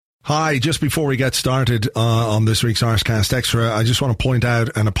Hi, just before we get started on this week's Arsecast Extra, I just want to point out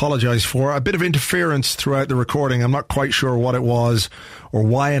and apologise for a bit of interference throughout the recording. I'm not quite sure what it was or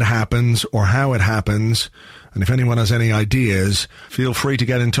why it happens or how it happens. And if anyone has any ideas, feel free to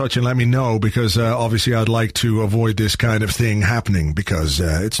get in touch and let me know, because obviously I'd like to avoid this kind of thing happening, because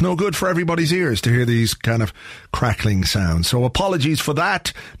it's no good for everybody's ears to hear these kind of crackling sounds. So apologies for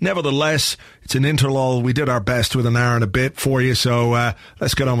that. Nevertheless, it's an interlull. We did our best with an hour and a bit for you, so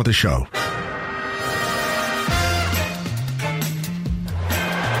let's get on with the show.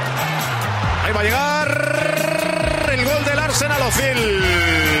 Ahí va a llegar el gol del Arsenal.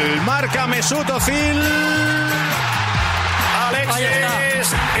 Ozil marca Mesut Ozil.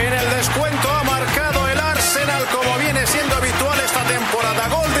 Alexis en el descuento ha marcado el Arsenal, como viene siendo habitual esta temporada.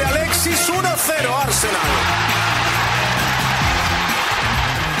 Gol de Alexis, 1-0 Arsenal.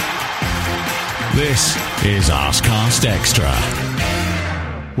 This is Arsecast Extra.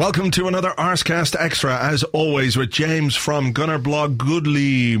 Welcome to another Arsecast Extra, as always, with James from Gunner Blog.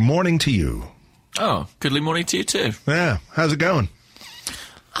 Goodly morning to you. Oh, goodly morning to you too. Yeah, how's it going?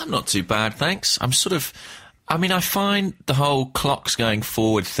 I'm not too bad, thanks. I find the whole clocks going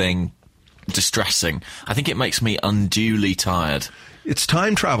forward thing distressing. I think it makes me unduly tired. It's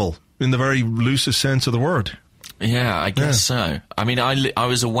time travel, in the very loosest sense of the word. Yeah, I guess so. I mean, I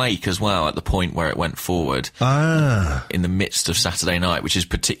was awake as well at the point where it went forward. In the midst of Saturday night, which is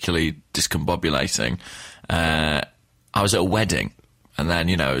particularly discombobulating. I was at a wedding, and then,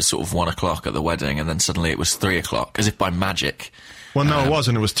 it was sort of 1 o'clock at the wedding, and then suddenly it was 3 o'clock, as if by magic. Well, no, it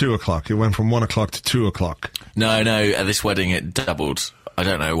wasn't. It was 2 o'clock. It went from 1 o'clock to 2 o'clock. No, at this wedding it doubled. I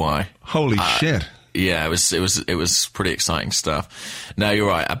don't know why. Holy shit. Yeah, it was pretty exciting stuff. No, you're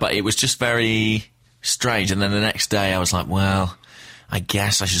right. But it was just very strange. And then the next day I was like, well, I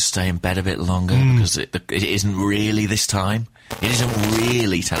guess I should stay in bed a bit longer because it isn't really this time. It isn't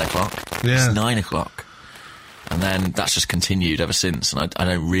really 10 o'clock. Yeah. It's 9 o'clock. And then that's just continued ever since. And I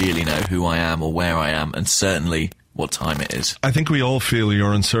don't really know who I am or where I am, and certainly what time it is. I think we all feel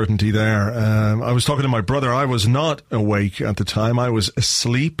your uncertainty there. I was talking to my brother. I was not awake at the time. I was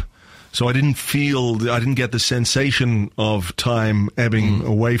asleep. So I didn't get the sensation of time ebbing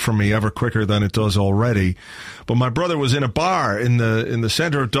away from me ever quicker than it does already. But my brother was in a bar in the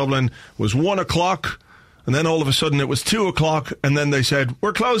centre of Dublin. It was 1 o'clock, and then all of a sudden it was 2 o'clock, and then they said,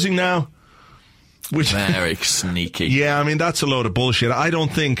 "We're closing now." Which, very sneaky. Yeah, I mean, that's a load of bullshit. I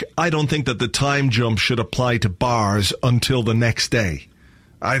don't think that the time jump should apply to bars until the next day.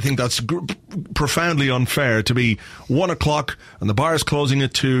 I think that's profoundly unfair to be 1 o'clock and the bar's closing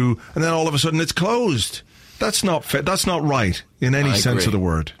at 2, and then all of a sudden it's closed. That's not fair. That's not right in any sense of the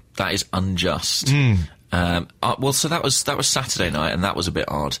word. That is unjust. So that was Saturday night, and that was a bit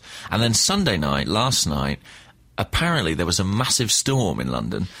odd. And then Sunday night, last night, apparently there was a massive storm in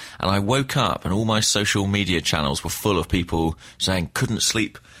London, and I woke up and all my social media channels were full of people saying couldn't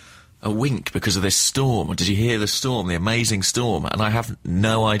sleep a wink because of this storm. Did you hear the storm, the amazing storm? And I have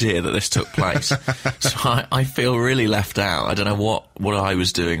no idea that this took place. So I feel really left out. I don't know what I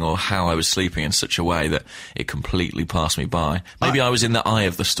was doing or how I was sleeping in such a way that it completely passed me by. Maybe I was in the eye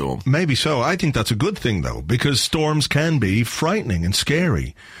of the storm. Maybe so. I think that's a good thing, though, because storms can be frightening and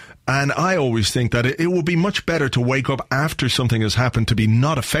scary. And I always think that it will be much better to wake up after something has happened to be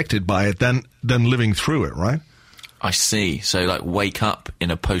not affected by it than living through it, right? I see. So, like, wake up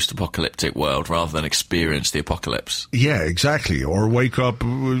in a post-apocalyptic world rather than experience the apocalypse. Yeah, exactly. Or wake up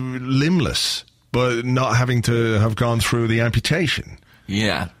limbless, but not having to have gone through the amputation.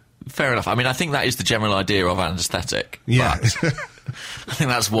 Yeah, fair enough. I mean, I think that is the general idea of anaesthetic. Yeah. But I think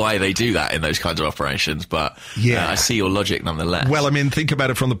that's why they do that in those kinds of operations, but I see your logic nonetheless. Well, I mean, think about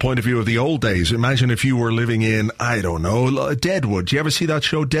it from the point of view of the old days. Imagine if you were living in, I don't know, Deadwood. Do you ever see that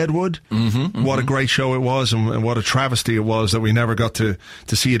show, Deadwood? Mm-hmm. What a great show it was, and what a travesty it was that we never got to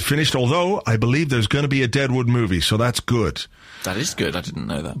see it finished, although I believe there's going to be a Deadwood movie, so that's good. That is good. I didn't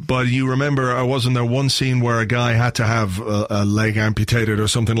know that. But you remember, wasn't there one scene where a guy had to have a leg amputated or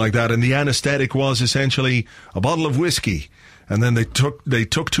something like that, and the anaesthetic was essentially a bottle of whiskey. And then they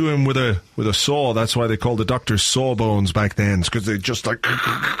took to him with a saw. That's why they called the doctors sawbones back then, because they just like,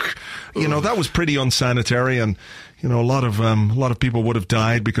 that was pretty unsanitary, and a lot of people would have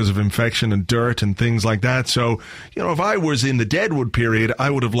died because of infection and dirt and things like that. So, if I was in the Deadwood period, I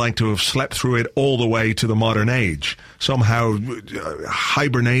would have liked to have slept through it all the way to the modern age. Somehow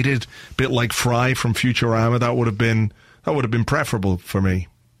hibernated, a bit like Fry from Futurama. That would have been preferable for me.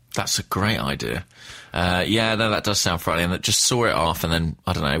 That's a great idea. That does sound frightening. And just saw it off and then,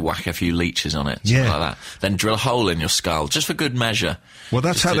 I don't know, whack a few leeches on it. Something like that. Then drill a hole in your skull, just for good measure. Well,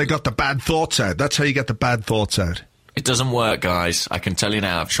 that's how they got the bad thoughts out. That's how you get the bad thoughts out. It doesn't work, guys. I can tell you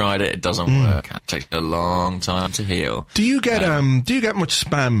now. I've tried it. It doesn't work. It takes a long time to heal. Do you get much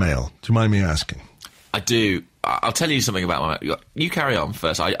spam mail? Do you mind me asking? I do. I'll tell you something about my... You carry on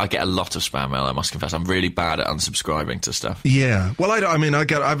first. I get a lot of spam mail, I must confess. I'm really bad at unsubscribing to stuff. Yeah. Well, I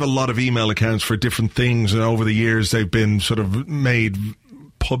have a lot of email accounts for different things, and over the years they've been sort of made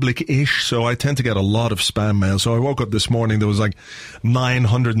public-ish, so I tend to get a lot of spam mail. So I woke up this morning, there was like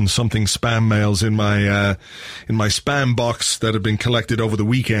 900 and something spam mails in my spam box that had been collected over the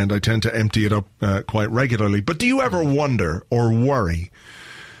weekend. I tend to empty it up quite regularly. But do you ever wonder or worry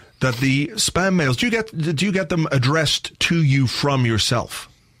that the spam mails, do you get them addressed to you from yourself?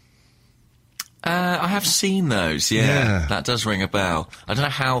 I have seen those, yeah. That does ring a bell. I don't know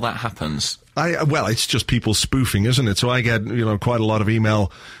how that happens. Well, it's just people spoofing, isn't it? So I get, quite a lot of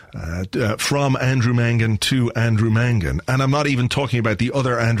email from Andrew Mangan to Andrew Mangan. And I'm not even talking about the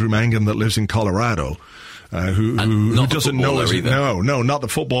other Andrew Mangan that lives in Colorado. Who doesn't know us? No, not the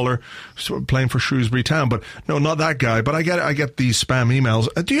footballer playing for Shrewsbury Town, but no, not that guy. But I get these spam emails.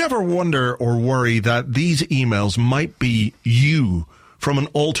 Do you ever wonder or worry that these emails might be you from an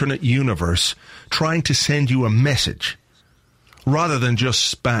alternate universe trying to send you a message rather than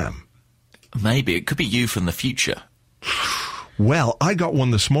just spam? Maybe it could be you from the future. Well, I got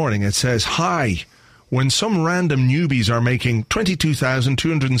one this morning. It says, "Hi. When some random newbies are making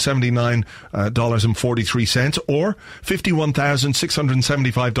 $22,279.43 or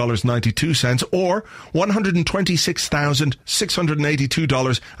 $51,675.92 or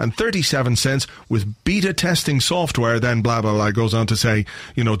 $126,682.37 with beta testing software," then blah, blah, blah, goes on to say,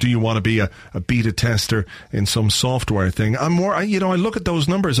 do you want to be a beta tester in some software thing? I look at those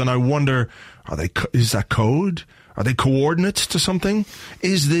numbers and I wonder, is that code? Are they coordinates to something?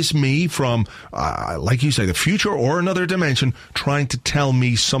 Is this me from, like you say, the future or another dimension trying to tell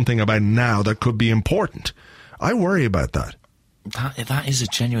me something about now that could be important? I worry about that. That is a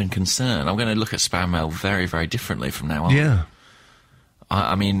genuine concern. I'm going to look at spam mail very, very differently from now on. Yeah.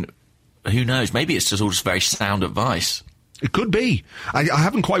 I mean, who knows? Maybe it's just all just very sound advice. It could be. I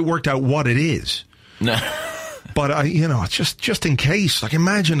haven't quite worked out what it is. No. But, just in case, like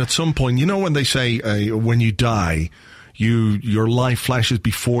imagine at some point, when they say when you die, your life flashes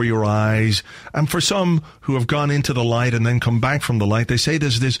before your eyes. And for some who have gone into the light and then come back from the light, they say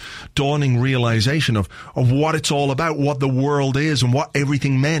there's this dawning realization of what it's all about, what the world is and what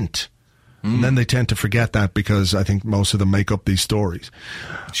everything meant. And then they tend to forget that because I think most of them make up these stories.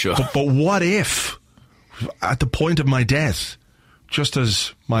 Sure. But what if, at the point of my death, just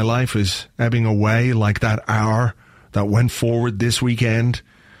as my life is ebbing away like that hour that went forward this weekend,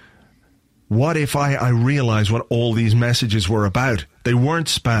 what if I realized what all these messages were about? They weren't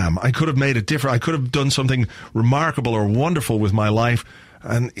spam. I could have made it different. I could have done something remarkable or wonderful with my life.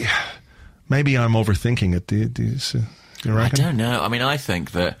 And maybe I'm overthinking it. Do you reckon? I don't know. I mean, I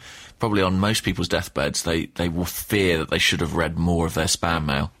think that probably on most people's deathbeds, they will fear that they should have read more of their spam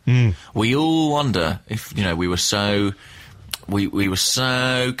mail. We all wonder if, we were so... We were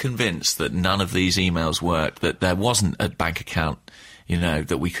so convinced that none of these emails worked, that there wasn't a bank account,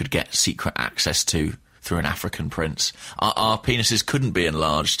 that we could get secret access to through an African prince. Our penises couldn't be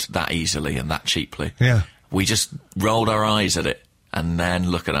enlarged that easily and that cheaply. Yeah. We just rolled our eyes at it, and then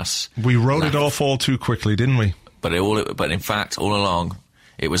look at us. We wrote it off all too quickly, didn't we? But in fact, all along,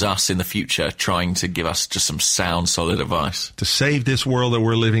 it was us in the future trying to give us just some sound, solid advice. To save this world that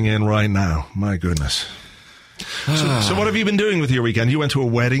we're living in right now. My goodness. So what have you been doing with your weekend? You went to a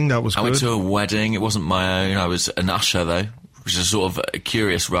wedding, that was good. I went to a wedding. It wasn't my own. I was an usher, though, which is a sort of a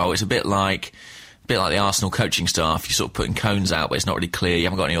curious role. It's a bit like the Arsenal coaching staff. You're sort of putting cones out, but it's not really clear. You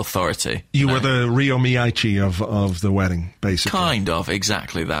haven't got any authority. You were the Rio Miyachi of the wedding, basically. Kind of,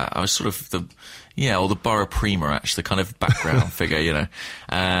 exactly that. I was sort of the Borough Prima, actually, the kind of background figure,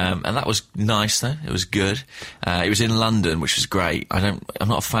 And that was nice, though. It was good. It was in London, which was great. I'm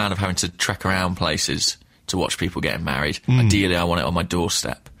not a fan of having to trek around places to watch people getting married. Ideally, I want it on my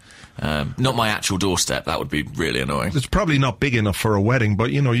doorstep. Not my actual doorstep. That would be really annoying. It's probably not big enough for a wedding,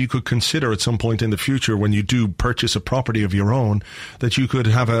 but, you could consider at some point in the future when you do purchase a property of your own that you could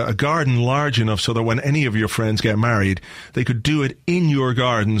have a garden large enough so that when any of your friends get married, they could do it in your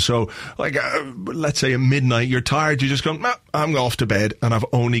garden. So, like, let's say at midnight, you're tired, you just go, nah, I'm off to bed, and I've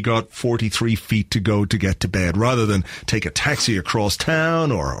only got 43 feet to go to get to bed, rather than take a taxi across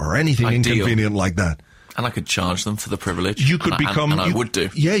town or anything inconvenient like that. And I could charge them for the privilege. You could become... And I would do.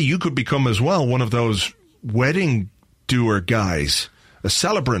 Yeah, you could become as well one of those wedding doer guys, a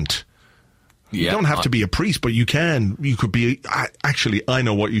celebrant. Yeah, you don't have to be a priest, but you can. You could be... Actually, I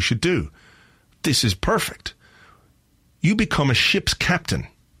know what you should do. This is perfect. You become a ship's captain,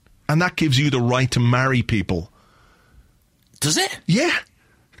 and that gives you the right to marry people Does it? Yeah.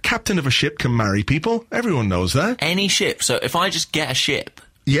 Captain of a ship can marry people. Everyone knows that. Any ship. So if I just get a ship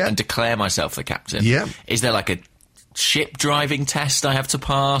and declare myself the captain, is there like a ship driving test I have to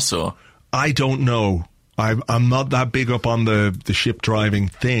pass, or? I don't know. I'm not that big up on the ship driving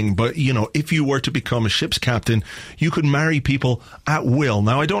thing, but, you know, if you were to become a ship's captain, you could marry people at will.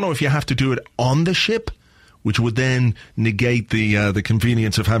 Now, I don't know if you have to do it on the ship, which would then negate the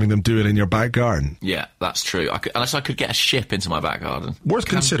convenience of having them do it in your back garden. Yeah, that's true. Unless I could get a ship into my back garden. Worth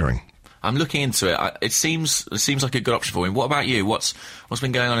considering. I'm looking into it. It seems like a good option for me. What about you? What's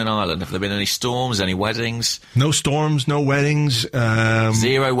been going on in Ireland? Have there been any storms, any weddings? No storms, no weddings.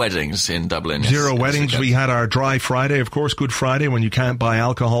 0 weddings in Dublin. Zero weddings. We had our dry Friday, of course, Good Friday, when you can't buy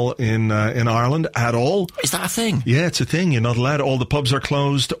alcohol in Ireland at all. Is that a thing? Yeah, it's a thing. You're not allowed. All the pubs are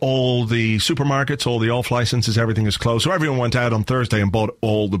closed. All the supermarkets, all the off licenses, everything is closed. So everyone went out on Thursday and bought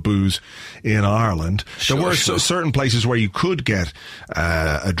all the booze in Ireland. There were certain places where you could get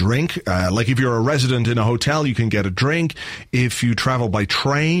a drink. Like if you're a resident in a hotel, you can get a drink. If you travel by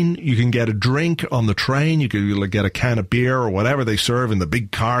train, you can get a drink on the train. You can get a can of beer or whatever they serve in the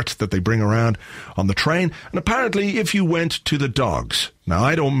big cart that they bring around on the train. And apparently, if you went to the dogs, now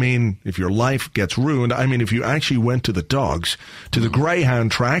I don't mean if your life gets ruined, I mean if you actually went to the dogs, to the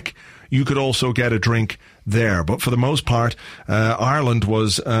Greyhound track, you could also get a drink there. But for the most part, Ireland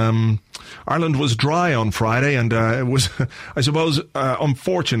was dry on Friday, and it was, I suppose,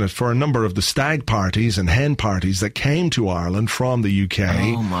 unfortunate for a number of the stag parties and hen parties that came to Ireland from the UK.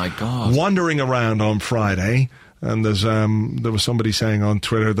 Oh my God! Wandering around on Friday. And there was somebody saying on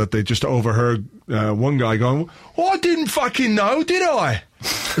Twitter that they just overheard one guy going, I didn't fucking know, did I?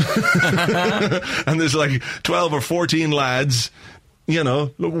 And there's like 12 or 14 lads, you know,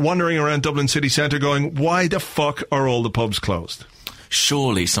 wandering around Dublin city centre going, why the fuck are all the pubs closed?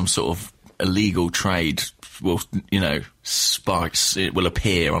 Surely some sort of illegal trade will, you know, it will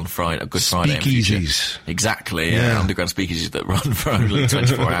appear on Friday, Good Friday. Speakeasies. Exactly, yeah. Underground speakeasies that run for only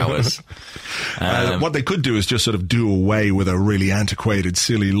 24 hours. What they could do is just sort of do away with a really antiquated,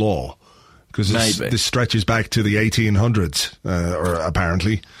 silly law. Because this stretches back to the 1800s, or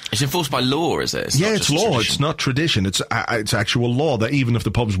apparently. It's enforced by law, is it? It's law. Tradition. It's not tradition. It's actual law that even if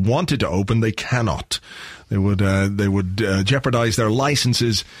the pubs wanted to open, they cannot. They would jeopardise their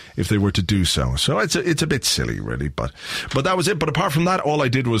licences if they were to do so. So it's a bit silly, really. But that was it. But apart from that, all I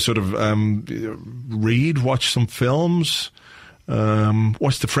did was sort of watch some films,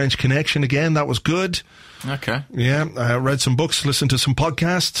 watch The French Connection again. That was good. Okay. Yeah, I read some books, listened to some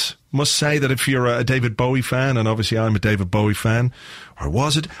podcasts. Must say that if you're a David Bowie fan, and obviously I'm a David Bowie fan, or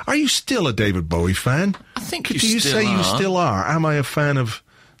was it? Are you still a David Bowie fan? I think Do you say you still are? Am I a fan of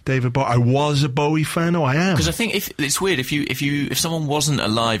David Bowie? I was a Bowie fan. Oh, I am. Because I think it's weird if someone wasn't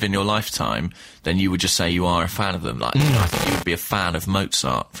alive in your lifetime, then you would just say you are a fan of them. Like I think you would be a fan of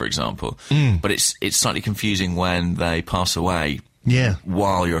Mozart, for example. But it's slightly confusing when they pass away. Yeah.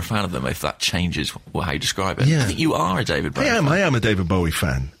 While you're a fan of them, if that changes how you describe it. Yeah. I think you are a David Bowie fan. I am a David Bowie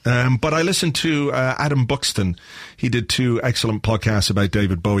fan. But I listened to Adam Buxton. He did 2 excellent podcasts about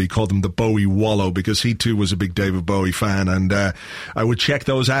David Bowie. He called them the Bowie Wallow because he too was a big David Bowie fan. And I would check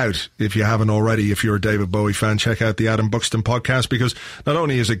those out if you haven't already. If you're a David Bowie fan, check out the Adam Buxton podcast because not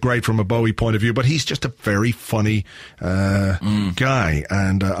only is it great from a Bowie point of view, but he's just a very funny guy.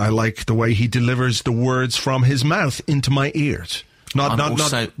 And I like the way he delivers the words from his mouth into my ears. Not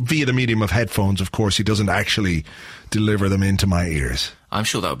via the medium of headphones, of course. He doesn't actually deliver them into my ears. I'm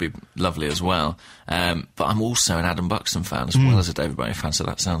sure that would be lovely as well. But I'm also an Adam Buxton fan as well as a David Bowie fan, so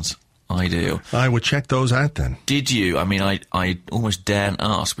that sounds ideal. I would check those out then. Did you? I mean, I almost daren't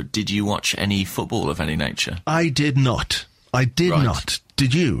ask, but did you watch any football of any nature? I did not. Not.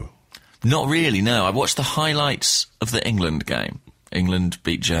 Did you? Not really, no. I watched the highlights of the England game. England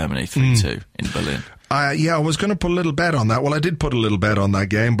beat Germany 3-2 in Berlin. I was going to put a little bet on that. Well, I did put a little bet on that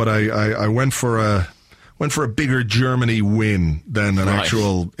game, but I went for a bigger Germany win than an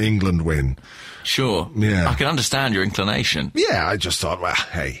actual England win. Sure. Yeah. I can understand your inclination. Yeah, I just thought, well,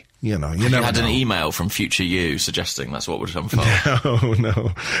 hey, you know, you never had an email from future you suggesting that's what would unfold.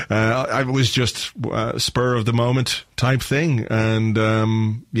 No. I was just spur of the moment type thing, and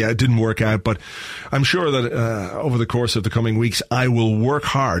it didn't work out. But I'm sure that over the course of the coming weeks, I will work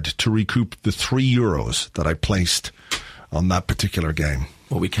hard to recoup the €3 that I placed on that particular game.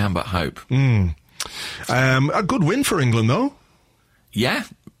 Well, we can but hope. A good win for England, though. Yeah.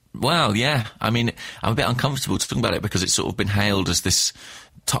 Well, yeah. I mean, I'm a bit uncomfortable talking about it because it's sort of been hailed as this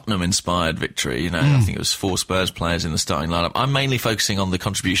Tottenham-inspired victory. You know, I think it was 4 Spurs players in the starting lineup. I'm mainly focusing on the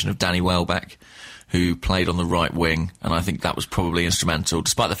contribution of Danny Welbeck, who played on the right wing, and I think that was probably instrumental.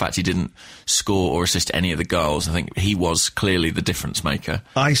 Despite the fact he didn't score or assist any of the goals, I think he was clearly the difference maker.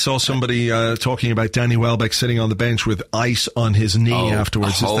 I saw somebody talking about Danny Welbeck sitting on the bench with ice on his knee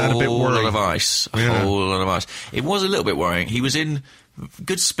afterwards. Is that a bit worrying? A whole lot of ice. A whole lot of ice. It was a little bit worrying. He was in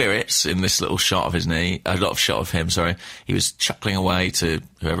good spirits in this little shot of his knee, a lot of shot of him, sorry. He was chuckling away to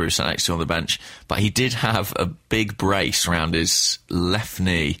whoever he was sat next to on the bench, but he did have a big brace around his left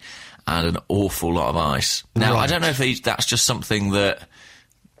knee and an awful lot of ice. Now, I don't know if that's just something that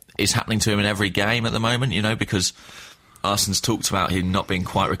is happening to him in every game at the moment, you know, because Arsenal's talked about him not being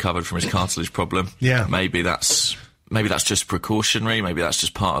quite recovered from his cartilage problem. Yeah. Maybe that's just precautionary. Maybe that's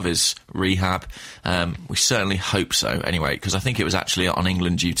just part of his rehab. We certainly hope so, anyway, because I think it was actually on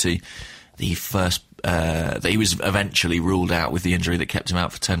England duty that he was eventually ruled out with the injury that kept him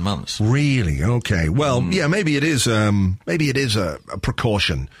out for 10 months. Really? Okay. Well, yeah, maybe it is a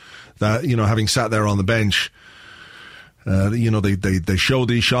precaution that, you know, having sat there on the bench, you know, they show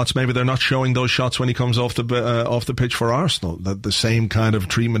these shots. Maybe they're not showing those shots when he comes off the pitch for Arsenal. That the same kind of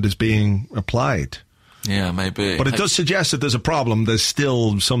treatment is being applied. Yeah, maybe. But it does suggest that there's a problem. There's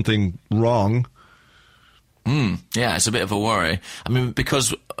still something wrong. Yeah, it's a bit of a worry. I mean,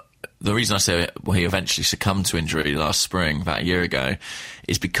 because the reason I say he eventually succumbed to injury last spring, about a year ago,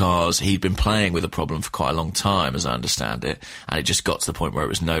 is because he'd been playing with a problem for quite a long time, as I understand it, and it just got to the point where it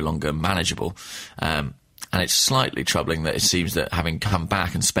was no longer manageable. And it's slightly troubling that it seems that having come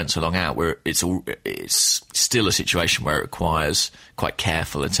back and spent so long out, where it's still a situation where it requires quite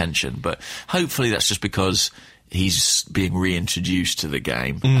careful attention. But hopefully that's just because he's being reintroduced to the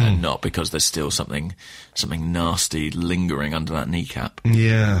game and not because there's still something nasty lingering under that kneecap.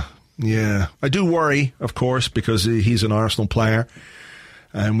 Yeah. I do worry, of course, because he's an Arsenal player,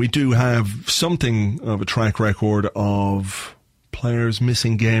 and we do have something of a track record of players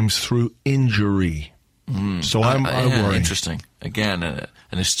missing games through injury. So I'm worried. Interesting. Again, an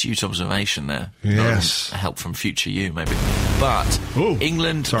astute observation there. Yes. Help from future you, maybe. But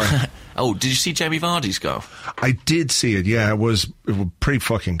England... Sorry. Oh, did you see Jamie Vardy's goal? I did see it, yeah. It was pretty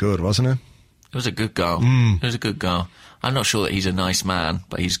fucking good, wasn't it? It was a good goal. It was a good goal. I'm not sure that he's a nice man,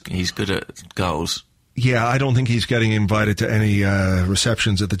 but he's good at goals. Yeah, I don't think he's getting invited to any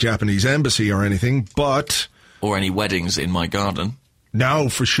receptions at the Japanese embassy or anything, but... Or any weddings in my garden. No,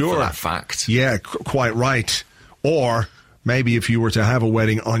 for sure. For that fact. Yeah, quite right. Or maybe if you were to have a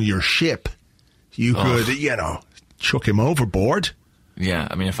wedding on your ship, you could, you know, chuck him overboard. Yeah,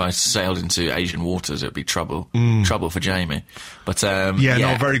 I mean, if I sailed into Asian waters, it would be trouble. Trouble for Jamie. But,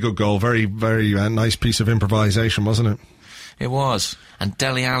 no, very good goal. Very, very nice piece of improvisation, wasn't it? It was. And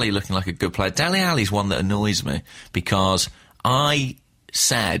Dele Alli looking like a good player. Dele Alli's one that annoys me because I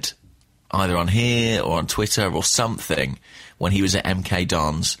said, either on here or on Twitter or something, when he was at MK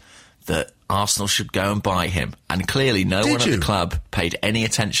Dons, that Arsenal should go and buy him. And clearly no one at the club paid any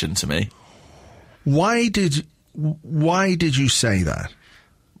attention to me. Why did you say that?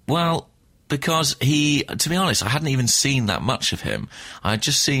 Well, because to be honest, I hadn't even seen that much of him. I'd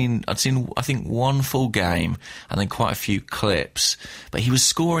seen, I think, one full game and then quite a few clips. But he was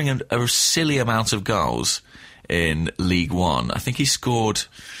scoring a silly amount of goals in League One. I think he scored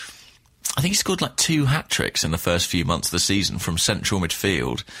like 2 hat-tricks in the first few months of the season from central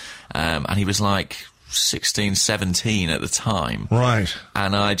midfield. And he was like 16, 17 at the time. Right.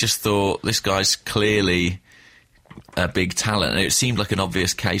 And I just thought, this guy's clearly a big talent. And it seemed like an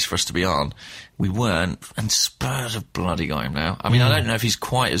obvious case for us to be on. We weren't, and Spurs have bloody got him now. I mean, I don't know if he's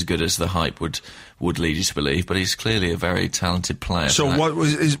quite as good as the hype would lead you to believe, but he's clearly a very talented player. So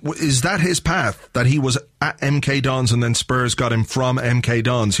is that his path? That he was at MK Dons and then Spurs got him from MK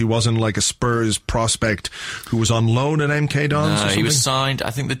Dons? He wasn't like a Spurs prospect who was on loan at MK Dons? No, he was signed. I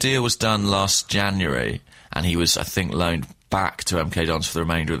think the deal was done last January, and he was, I think, loaned back to MK Dons for the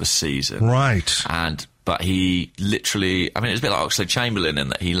remainder of the season. Right. But he literally, I mean, it was a bit like Oxlade-Chamberlain in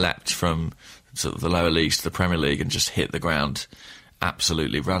that he leapt from sort of the lower leagues to the Premier League and just hit the ground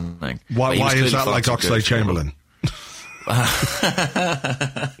absolutely running. Why is that like Oxlade-Chamberlain?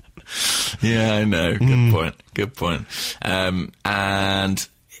 Yeah, I know. Good point. And,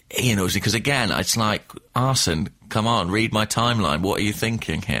 you know, because again, it's like, Arsene, come on, read my timeline. What are you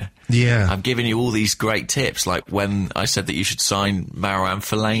thinking here? Yeah. I'm giving you all these great tips, like when I said that you should sign Marouane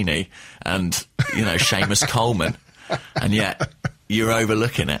Fellaini and, you know, Seamus Coleman, and yet you're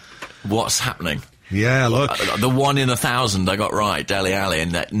overlooking it. What's happening? Yeah, look. The 1 in 1,000 I got right, Dele Alli,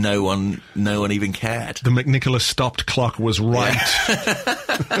 and that no one even cared. The McNicholas stopped clock was right.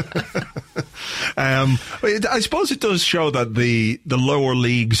 Yeah. I suppose it does show that the lower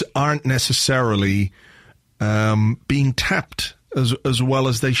leagues aren't necessarily being tapped as well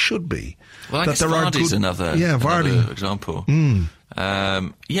as they should be. Well, I guess Vardy's another example.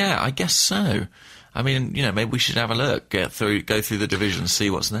 I guess so. I mean, maybe we should have a look, go through the division, see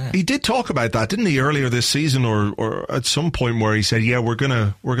what's there. He did talk about that, didn't he, earlier this season, or at some point where he said, "Yeah, we're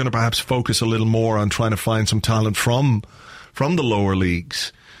gonna perhaps focus a little more on trying to find some talent from the lower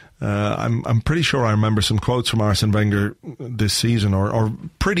leagues." I'm pretty sure I remember some quotes from Arsene Wenger this season, or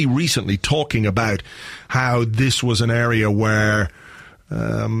pretty recently, talking about how this was an area where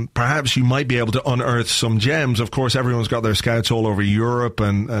perhaps you might be able to unearth some gems. Of course, everyone's got their scouts all over Europe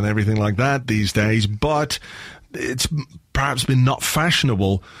and everything like that these days, but it's perhaps been not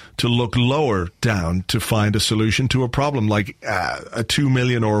fashionable to look lower down to find a solution to a problem like a 2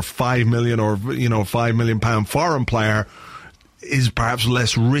 million or 5 million or £5 million foreign player is perhaps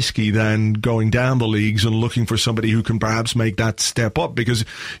less risky than going down the leagues and looking for somebody who can perhaps make that step up, because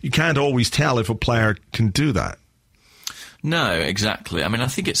you can't always tell if a player can do that. No, exactly. I mean, I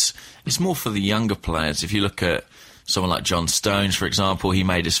think it's more for the younger players. If you look at someone like John Stones, for example, he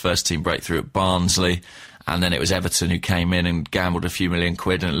made his first team breakthrough at Barnsley, and then it was Everton who came in and gambled a few £1 million,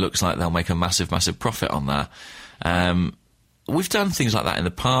 and it looks like they'll make a massive, massive profit on that. We've done things like that in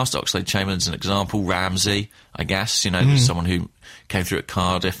the past. Oxlade-Chamberlain's an example. Ramsey, I guess. There's someone who came through at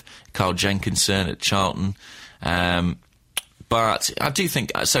Cardiff. Carl Jenkinson at Charlton. But I do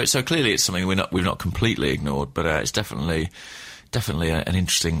think so. Clearly, it's something we've not completely ignored, but it's definitely an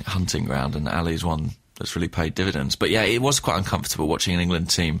interesting hunting ground, and Ali's one that's really paid dividends. But yeah, it was quite uncomfortable watching an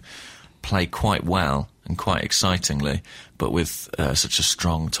England team play quite well and quite excitingly, but with such a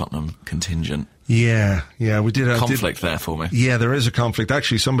strong Tottenham contingent. Yeah, we did conflict there for me. Yeah, there is a conflict.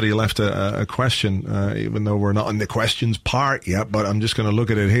 Actually, somebody left a question, even though we're not in the questions part yet, but I'm just going to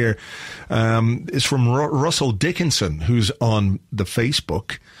look at it here. It's from Russell Dickinson, who's on the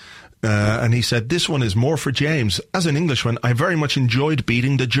Facebook, and he said, "This one is more for James. As an Englishman, I very much enjoyed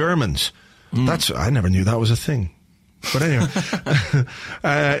beating the Germans." I never knew that was a thing. But anyway,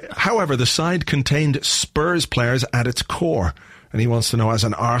 however, the side contained Spurs players at its core. And he wants to know, as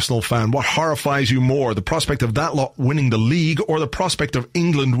an Arsenal fan, what horrifies you more, the prospect of that lot winning the league or the prospect of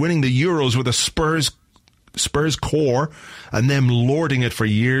England winning the Euros with a Spurs core and them lording it for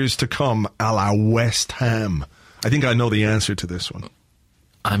years to come, a la West Ham? I think I know the answer to this one.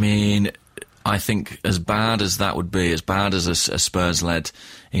 I mean, I think as bad as that would be, as bad as a Spurs-led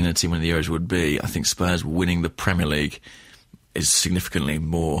England team winning the Euros would be, I think Spurs winning the Premier League is significantly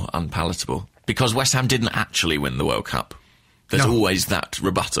more unpalatable. Because West Ham didn't actually win the World Cup. There's always that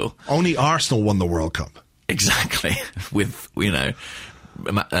rebuttal. Only Arsenal won the World Cup. Exactly. With,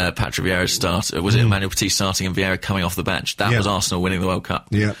 Patrick Vieira's start. Was it Emmanuel Petit starting and Vieira coming off the bench? That was Arsenal winning the World Cup.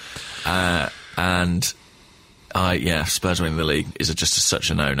 Yeah. Spurs winning the league is just such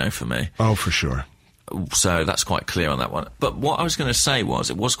a no-no for me. Oh, for sure. So that's quite clear on that one. But what I was going to say was,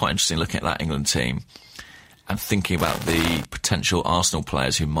 it was quite interesting looking at that England team and thinking about the potential Arsenal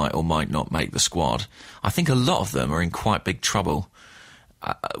players who might or might not make the squad. I think a lot of them are in quite big trouble.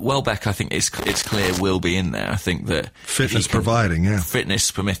 Welbeck, I think it's clear, will be in there. I think that fitness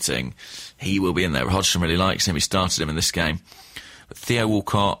permitting, he will be in there. Hodgson really likes him. He started him in this game. But Theo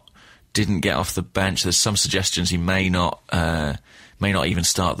Walcott didn't get off the bench. There's some suggestions he may not even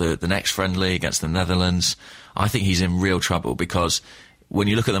start the next friendly against the Netherlands. I think he's in real trouble, because when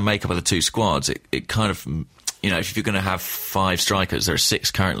you look at the makeup of the two squads, it kind of, if you're going to have 5 strikers, there are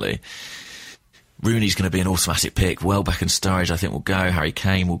 6 currently. Rooney's going to be an automatic pick. Welbeck and Sturridge, I think, will go. Harry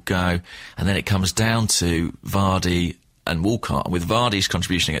Kane will go. And then it comes down to Vardy and Walcott. And with Vardy's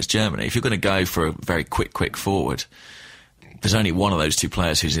contribution against Germany, if you're going to go for a very quick forward, there's only one of those two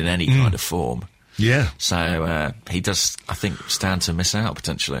players who's in any kind of form. Yeah. So he does, I think, stand to miss out,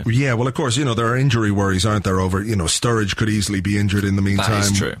 potentially. Yeah, well, of course, there are injury worries, aren't there, over, Sturridge could easily be injured in the meantime.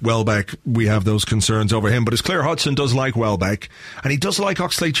 That is true. Welbeck, we have those concerns over him. But it's clear Hodgson does like Welbeck, and he does like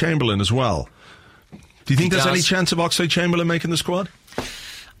Oxlade-Chamberlain as well. Do you think there's any chance of Oxlade-Chamberlain making the squad?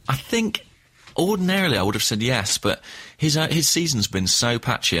 I think ordinarily I would have said yes, but his season's been so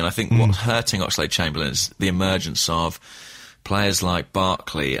patchy, and I think what's hurting Oxlade-Chamberlain is the emergence of players like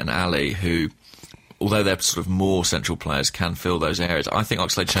Barkley and Ali, who, although they're sort of more central players, can fill those areas. I think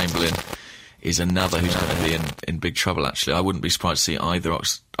Oxlade-Chamberlain is another who's going to be in big trouble, actually. I wouldn't be surprised to see either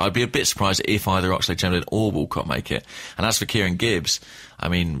I'd be a bit surprised if either Oxlade-Chamberlain or Walcott make it. And as for Kieran Gibbs, I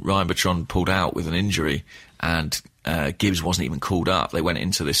mean, Ryan Bertrand pulled out with an injury, and Gibbs wasn't even called up. They went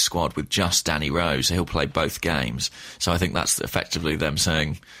into this squad with just Danny Rose, so he'll play both games. So I think that's effectively them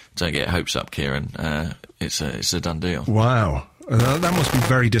saying, don't get hopes up, Kieran. It's a done deal. Wow. That must be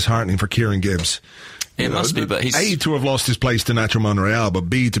very disheartening for Kieran Gibbs. It must be, but he's... A, to have lost his place to Nacho Monreal, but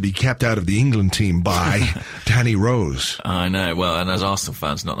B, to be kept out of the England team by Danny Rose. I know, well, and as Arsenal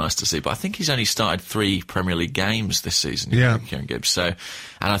fans, not nice to see, but I think he's only started 3 Premier League games this season, Kieran Gibbs, so, and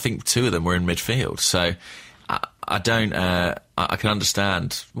I think 2 of them were in midfield, so I don't, I can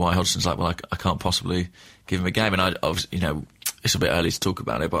understand why Hodgson's like, well, I can't possibly give him a game, and I obviously, it's a bit early to talk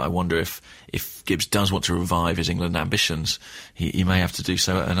about it, but I wonder if Gibbs does want to revive his England ambitions, he may have to do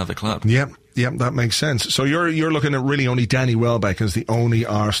so at another club. Yep, that makes sense. So you're looking at really only Danny Welbeck as the only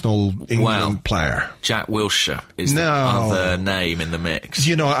Arsenal England player. Jack Wilshere is the other name in the mix.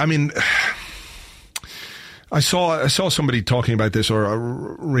 I mean, I saw somebody talking about this or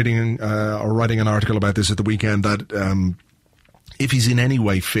reading or writing an article about this at the weekend that if he's in any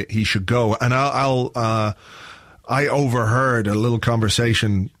way fit, he should go. And I overheard a little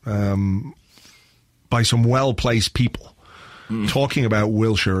conversation by some well-placed people talking about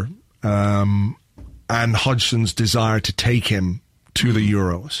Wilshere and Hodgson's desire to take him to the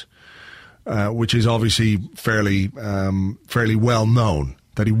Euros, which is obviously fairly well known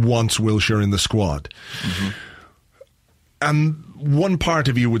that he wants Wilshere in the squad. Mm-hmm. And one part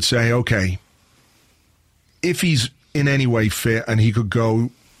of you would say, okay, if he's in any way fit and he could go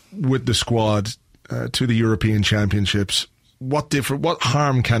with the squad to the European Championships, what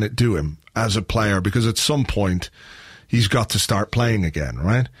harm can it do him as a player? Because at some point he's got to start playing again,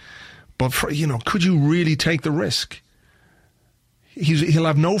 right? But could you really take the risk? He'll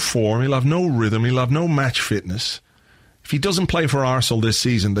have no form, he'll have no rhythm, he'll have no match fitness. If he doesn't play for Arsenal this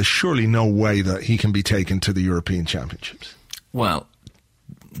season, there's surely no way that he can be taken to the European Championships. Well,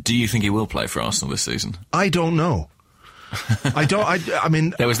 do you think he will play for Arsenal this season? I don't know. I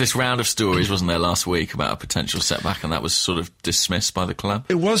mean... There was this round of stories, wasn't there, last week about a potential setback, and that was sort of dismissed by the club?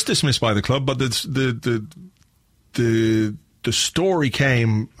 It was dismissed by the club, but the story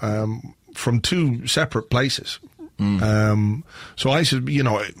came from 2 separate places. So I said,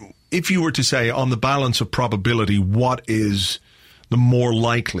 if you were to say on the balance of probability, what is the more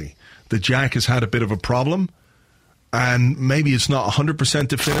likely? That Jack has had a bit of a problem, and maybe it's not 100%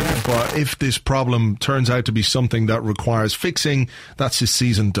 definitive, but if this problem turns out to be something that requires fixing, that's his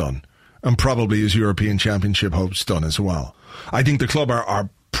season done, and probably his European Championship hopes done as well. I think the club are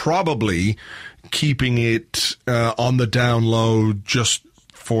probably keeping it on the down low just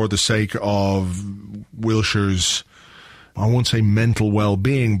for the sake of Wilshere's, I won't say mental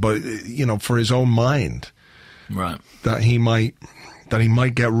well-being, but, for his own mind. Right. That he might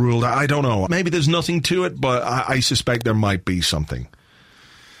get ruled out. I don't know. Maybe there's nothing to it, but I suspect there might be something.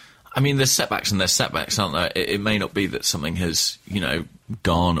 I mean, there's setbacks and there's setbacks, aren't there? It may not be that something has,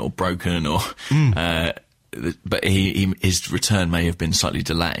 gone or broken or... but his return may have been slightly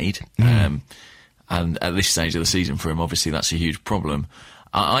delayed. And at this stage of the season for him, obviously, that's a huge problem.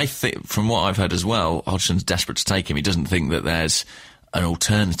 I think, from what I've heard as well, Hodgson's desperate to take him. He doesn't think that there's an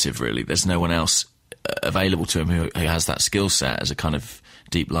alternative, really. There's no one else available to him who has that skill set as a kind of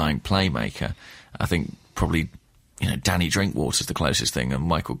deep-lying playmaker. I think probably, Danny Drinkwater's the closest thing, and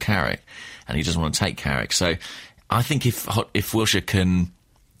Michael Carrick, and he doesn't want to take Carrick. So I think if Wilshere can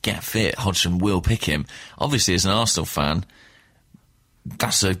get fit, Hodgson will pick him. Obviously, as an Arsenal fan,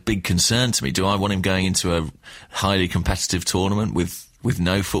 that's a big concern to me. Do I want him going into a highly competitive tournament with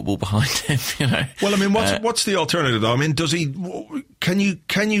no football behind him? Well, I mean, what's the alternative though? I mean, can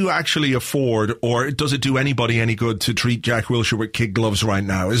you actually afford, or does it do anybody any good to treat Jack Wilshere with kid gloves right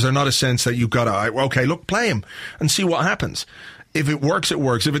now? Is there not a sense that you've got to, play him and see what happens? If it works, it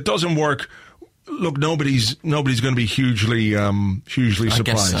works. If it doesn't work, look, nobody's going to be hugely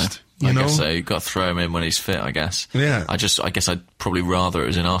surprised. I guess so. You've got to throw him in when he's fit, I guess. Yeah. I guess I'd probably rather it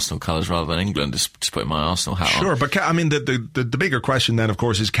was in Arsenal colours rather than England, just putting my Arsenal hat on. Sure, but I mean, the bigger question then, of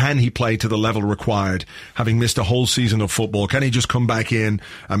course, is can he play to the level required, having missed a whole season of football? Can he just come back in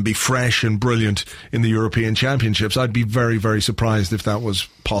and be fresh and brilliant in the European Championships? I'd be very, very surprised if that was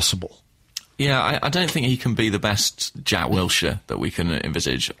possible. Yeah, I don't think he can be the best Jack Wilshere that we can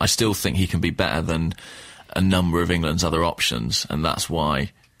envisage. I still think he can be better than a number of England's other options, and that's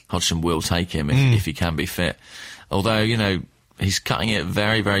why Hodgson will take him if he can be fit. Although, he's cutting it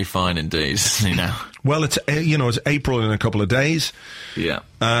very, very fine indeed, isn't he now? Well, it's April in a couple of days. Yeah.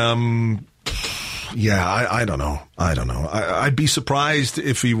 I don't know. I'd be surprised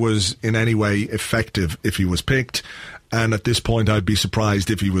if he was in any way effective if he was picked. And at this point, I'd be surprised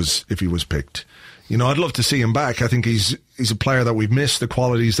if he was picked. I'd love to see him back. I think he's a player that we've missed. The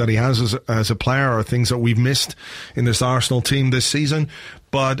qualities that he has as a player are things that we've missed in this Arsenal team this season.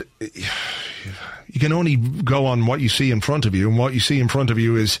 But you can only go on what you see in front of you, and what you see in front of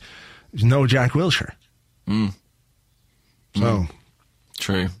you is no Jack Wilshere. So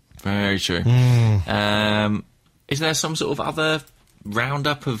true. Very true. Is there some sort of other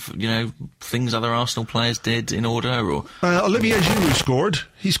roundup of, things other Arsenal players did in order? Or Olivier Giroud scored.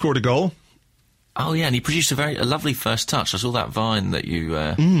 He scored a goal. Oh, yeah, and he produced a lovely first touch. I saw that vine that you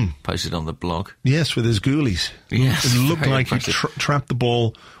posted on the blog. Yes, with his ghoulies. Yes, it looked like impressive. he trapped the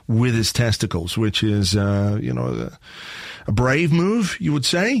ball with his testicles, which is, a brave move, you would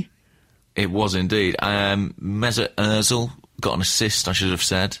say. It was indeed. Mesut Ozil got an assist, I should have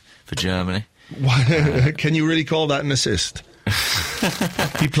said, for Germany. Can you really call that an assist?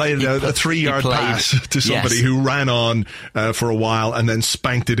 He played a 3-yard pass to somebody who ran on for a while and then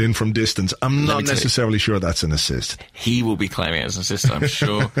spanked it in from distance. I'm not necessarily sure that's an assist. He will be claiming it as an assist, I'm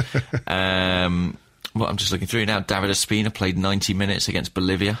sure. I'm just looking through now. David Ospina played 90 minutes against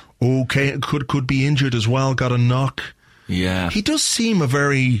Bolivia. Okay, could be injured as well, got a knock. Yeah. He does seem a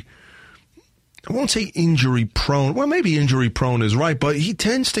very... I won't say injury prone. Well, maybe injury prone is right, but he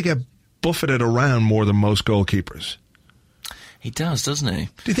tends to get buffeted around more than most goalkeepers. He does, doesn't he?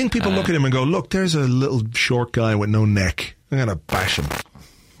 Do you think people look at him and go, look, there's a little short guy with no neck. I'm going to bash him.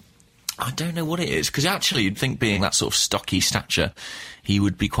 I don't know what it is, because actually you'd think being that sort of stocky stature, he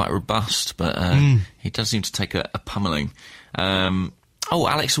would be quite robust, but he does seem to take a pummeling.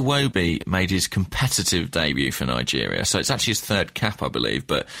 Alex Iwobi made his competitive debut for Nigeria, so it's actually his third cap, I believe,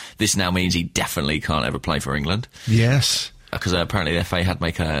 but this now means he definitely can't ever play for England. Yes. Because apparently the FA had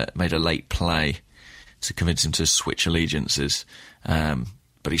made a late play to convince him to switch allegiances, but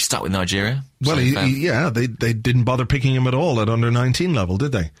he's stuck with Nigeria. Well, they didn't bother picking him at all at under-19 level,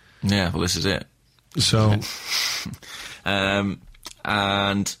 did they? Yeah, well, this is it. So... and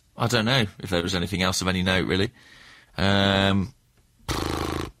I don't know if there was anything else of any note, really.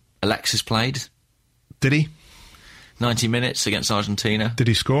 Alexis played. Did he? 90 minutes against Argentina. Did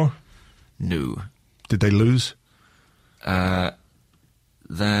he score? No. Did they lose?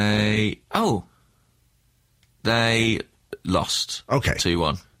 They lost. Okay.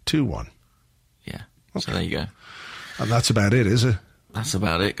 2-1. 2-1. Yeah. Okay. So there you go. And that's about it, is it? That's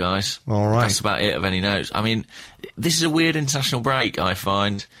about it, guys. All right. That's about it of any notes. I mean, this is a weird international break, I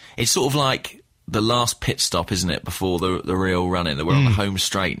find. It's sort of like the last pit stop, isn't it, before the real run-in. We're on the home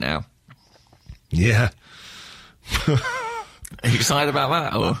straight now. Yeah. Are you excited about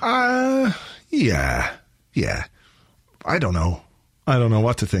that? Or? Yeah. I don't know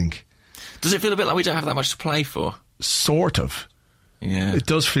what to think. Does it feel a bit like we don't have that much to play for? Sort of. Yeah. It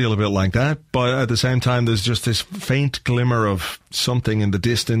does feel a bit like that, but at the same time, there's just this faint glimmer of something in the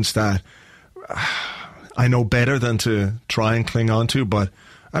distance that I know better than to try and cling on to, but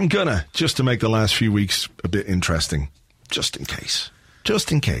I'm gonna, just to make the last few weeks a bit interesting. Just in case.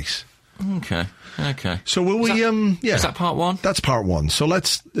 Okay. So will we, Is that part one? That's part one. So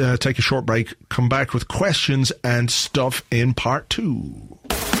let's take a short break, come back with questions and stuff in part two.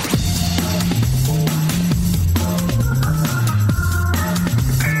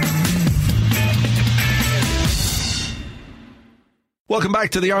 Welcome back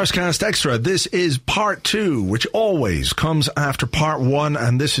to the Arsecast Extra. This is part two, which always comes after part one,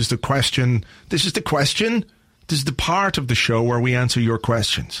 and this is the question. This is the part of the show where we answer your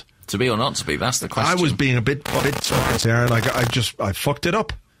questions. To be or not to be, that's the question. I was being a bit there, and I fucked it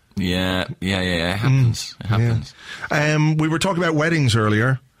up. Yeah, it happens. It happens. Yeah. We were talking about weddings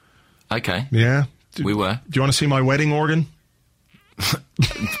earlier. Okay. Yeah. We were. Do you want to see my wedding organ?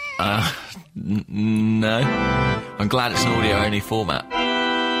 No. I'm glad it's an audio-only format.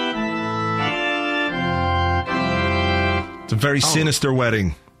 It's a very sinister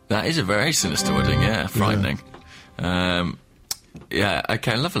wedding. That is a very sinister wedding, yeah. Frightening. Yeah,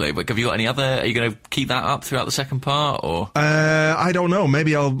 okay, lovely. But have you got any other... Are you going to keep that up throughout the second part, or...? I don't know.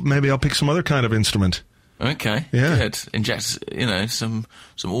 Maybe I'll pick some other kind of instrument. Okay, yeah. Good. Inject, some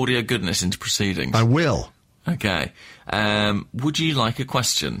audio goodness into proceedings. I will. Okay. Would you like a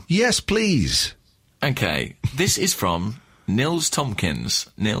question? Yes, please. Okay. This is from Nils Tompkins,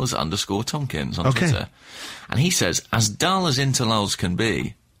 Nils_Tompkins on Twitter. And he says, as dull as interlulls can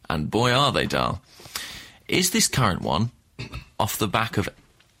be, and boy are they dull, is this current one, off the back of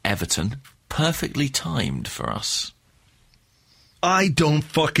Everton, perfectly timed for us? I don't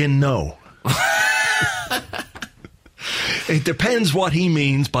fucking know. It depends what he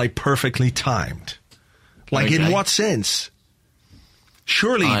means by perfectly timed. Like, in what sense?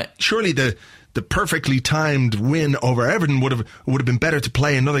 Surely the perfectly timed win over Everton would have been better to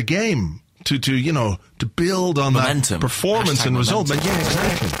play another game to build on momentum. That performance and result. But yeah,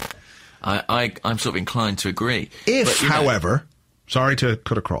 exactly. I'm sort of inclined to agree. However, sorry to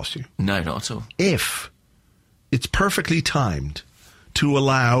cut across you. No, not at all. If it's perfectly timed to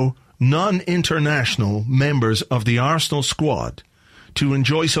allow non-international members of the Arsenal squad to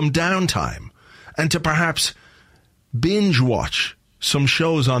enjoy some downtime and to perhaps binge watch some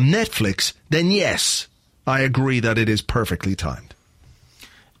shows on Netflix, then yes, I agree that it is perfectly timed.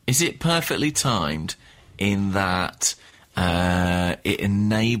 Is it perfectly timed in that it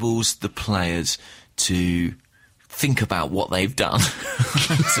enables the players to think about what they've done?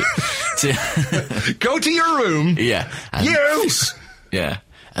 Go to your room. Yeah. Yeah.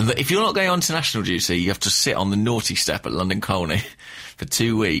 And if you're not going on to national duty, you have to sit on the naughty step at London Colney for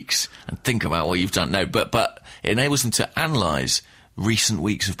 2 weeks and think about what you've done. No, but it enables them to analyse recent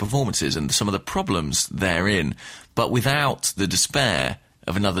weeks of performances and some of the problems therein, but without the despair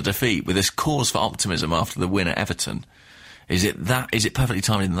of another defeat, with this cause for optimism after the win at Everton. Is it perfectly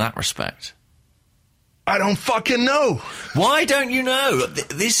timed in that respect? I don't fucking know. Why don't you know?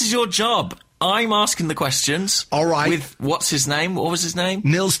 This is your job. I'm asking the questions. All right. With, what's his name? What was his name?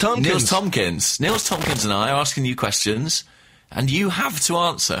 Nils Tompkins. Nils Tompkins and I are asking you questions, and you have to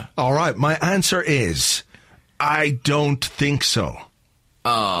answer. All right, my answer is, I don't think so.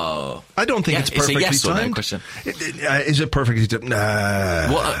 Oh. I don't think it's perfectly timed. It's a yes or no question. Is it perfectly timed?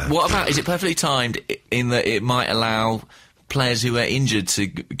 Nah. What about, is it perfectly timed in that it might allow players who are injured to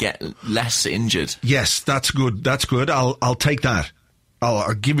get less injured? Yes, that's good. That's good. I'll take that.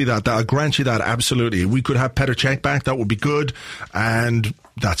 I'll give you that. I'll grant you that, absolutely. We could have Petr Cech back, that would be good, and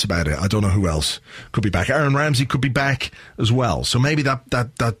that's about it. I don't know who else could be back. Aaron Ramsey could be back as well. So maybe that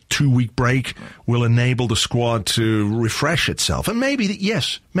 2-week break will enable the squad to refresh itself. And maybe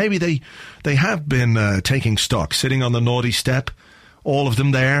they have been taking stock, sitting on the naughty step. All of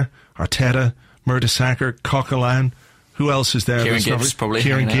them there. Arteta, Mertesacker, Coquelin. Who else is there? Kieran Gibbs, probably.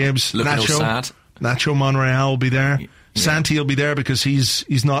 Kieran Gibbs. Looking all sad. Nacho Monreal will be there. Yeah. Santi will be there because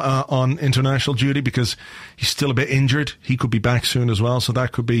he's not on international duty because he's still a bit injured. He could be back soon as well, so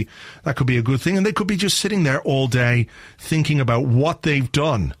that could be a good thing. And they could be just sitting there all day thinking about what they've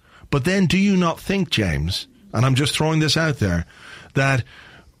done. But then, do you not think, James, and I'm just throwing this out there, that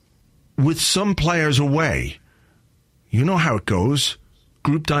with some players away, you know how it goes.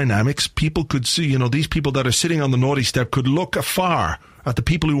 Group dynamics, people could see, these people that are sitting on the naughty step could look afar at the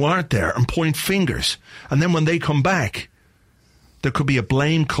people who aren't there and point fingers. And then when they come back, there could be a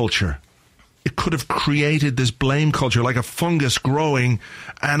blame culture. It could have created this blame culture like a fungus growing,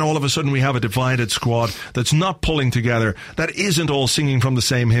 and all of a sudden we have a divided squad that's not pulling together, that isn't all singing from the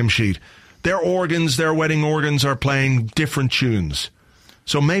same hymn sheet. Their wedding organs are playing different tunes.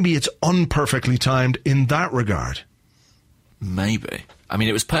 So maybe it's unperfectly timed in that regard. Maybe. I mean,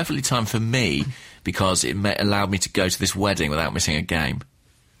 it was perfectly timed for me because it allowed me to go to this wedding without missing a game.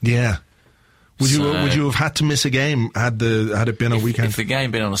 Yeah. Would you have had to miss a game had it been a weekend? If the game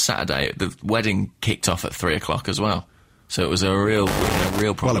had been on a Saturday, the wedding kicked off at 3:00 as well. So it was a real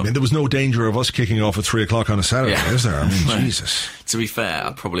problem. Well, I mean, there was no danger of us kicking off at 3:00 on a Saturday, is there? I mean, Jesus. To be fair,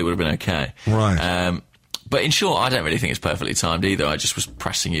 I probably would have been okay. Right. But in short, I don't really think it's perfectly timed either. I just was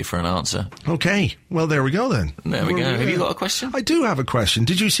pressing you for an answer. Okay. Well, there we go then. There we go. Have you got a question? I do have a question.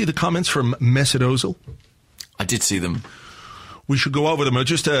 Did you see the comments from Mesut Ozil? I did see them. We should go over them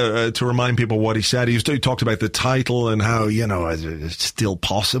just to remind people what he said. He talked about the title and how, it's still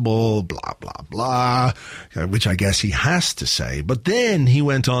possible, blah, blah, blah, which I guess he has to say. But then he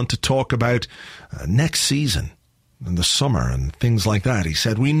went on to talk about next season. In the summer and things like that. He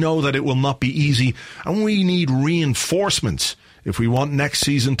said, we know that it will not be easy and we need reinforcements if we want next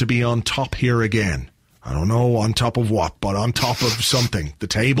season to be on top here again. I don't know on top of what, but on top of something. The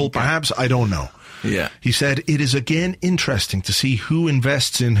table, perhaps? I don't know. Yeah. He said, it is again interesting to see who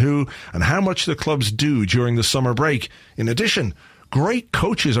invests in who and how much the clubs do during the summer break. In addition, great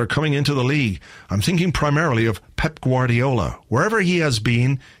coaches are coming into the league. I'm thinking primarily of Pep Guardiola. Wherever he has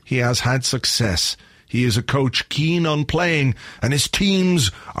been, he has had success. He is a coach keen on playing, and his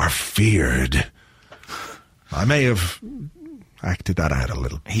teams are feared. I may have acted that out a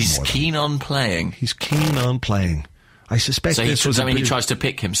little. He's keen on playing. He's keen on playing. I suspect this was. He tries to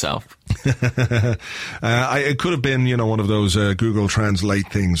pick himself. It could have been, one of those Google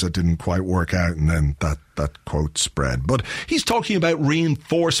Translate things that didn't quite work out, and then that quote spread. But he's talking about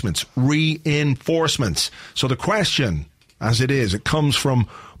reinforcements. So the question, as it comes from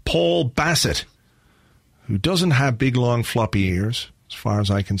Paul Bassett, who doesn't have big, long, floppy ears, as far as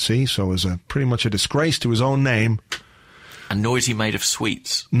I can see, so is pretty much a disgrace to his own name. And nor is he made of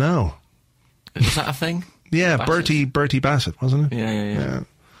sweets. No. Is that a thing? Yeah, Bertie Bassett, wasn't it? Yeah.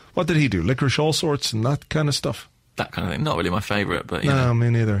 What did he do? Licorice all sorts and that kind of stuff? That kind of thing. Not really my favourite, but No, me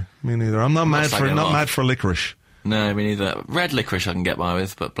neither. I'm not mad for licorice. No, me neither. Red licorice I can get by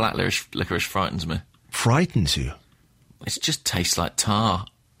with, but black licorice frightens me. Frightens you? It just tastes like tar.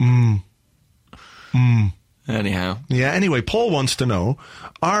 Anyhow. Yeah, anyway, Paul wants to know,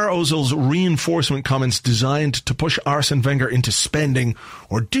 are Ozil's reinforcement comments designed to push Arsene Wenger into spending,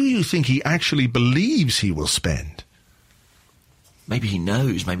 or do you think he actually believes he will spend? Maybe he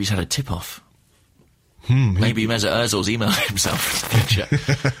knows. Maybe he's had a tip-off. Maybe Mesut Ozil's emailed himself in the future.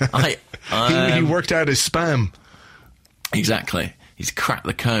 He worked out his spam. Exactly. He's cracked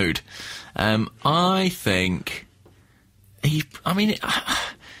the code. I think he's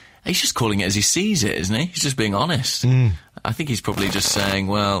just calling it as he sees it, isn't he? He's just being honest. I think he's probably just saying,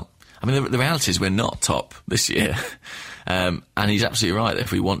 well, I mean, the reality is we're not top this year. And he's absolutely right that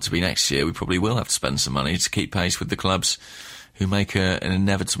if we want to be next year, we probably will have to spend some money to keep pace with the clubs who make an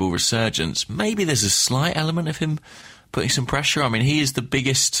inevitable resurgence. Maybe there's a slight element of him putting some pressure. I mean, he is the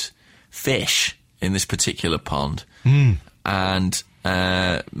biggest fish in this particular pond. And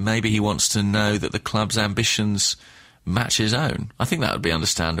maybe he wants to know that the club's ambitions match his own. I think that would be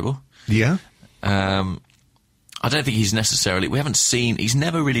understandable. Yeah. I don't think he's necessarily... He's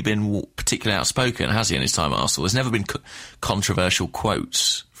never really been particularly outspoken, has he, in his time at Arsenal? There's never been controversial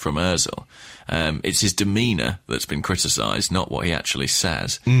quotes from Ozil. It's his demeanour that's been criticised, not what he actually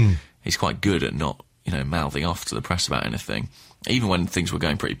says. He's quite good at not, mouthing off to the press about anything, even when things were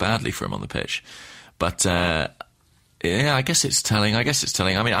going pretty badly for him on the pitch. But, yeah, I guess it's telling. I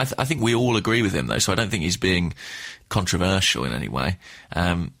mean, I think we all agree with him, though, so I don't think he's being controversial in any way.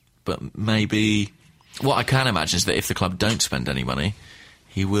 But maybe... What I can imagine is that if the club don't spend any money,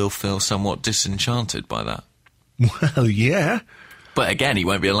 he will feel somewhat disenchanted by that. Well, yeah. But again, he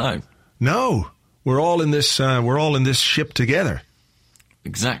won't be alone. No. We're all in this ship together.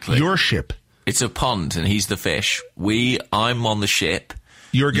 Exactly. Your ship. It's a pond and he's the fish. I'm on the ship.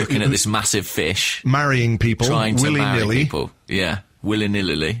 You're looking at this massive fish. Marrying people. Trying to marry willy-nilly. people. Yeah.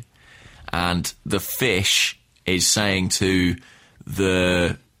 Willy-nilly. And the fish is saying to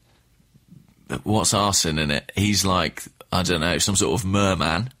what's Arsene in it? He's like, I don't know, some sort of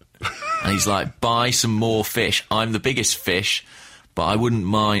merman. And he's like, buy some more fish. I'm the biggest fish, but I wouldn't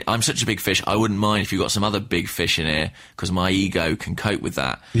mind. I'm such a big fish, I wouldn't mind if you got some other big fish in here, because my ego can cope with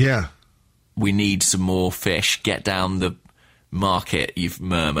that. Yeah. We need some more fish. Get down the market, you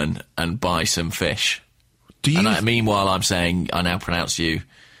merman, and buy some fish. Meanwhile, I'm saying, I now pronounce you...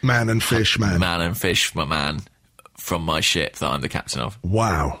 Man and fish, man. Man and fish, my man, from my ship that I'm the captain of.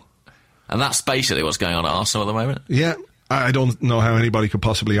 Wow. And that's basically what's going on at Arsenal at the moment. Yeah, I don't know how anybody could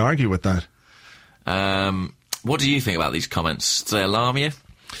possibly argue with that. What do you think about these comments? Do they alarm you?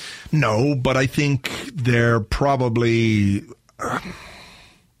 No, but I think they're probably...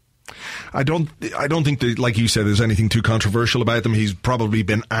 I don't think that, like you said, there's anything too controversial about them. He's probably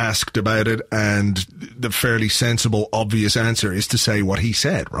been asked about it, and the fairly sensible, obvious answer is to say what he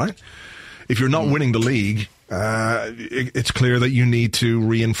said, right? If you're not winning the league... it's clear that you need to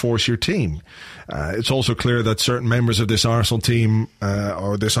reinforce your team. It's also clear that certain members of this Arsenal team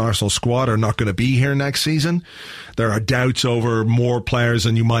or this Arsenal squad are not going to be here next season. There are doubts over more players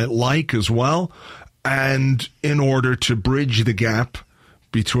than you might like as well. And in order to bridge the gap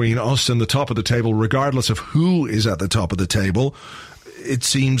between us and the top of the table, regardless of who is at the top of the table, it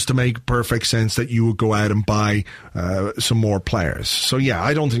seems to make perfect sense that you would go out and buy some more players. So yeah,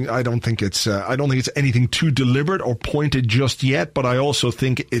 I don't think it's anything too deliberate or pointed just yet. But I also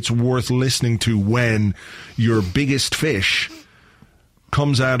think it's worth listening to when your biggest fish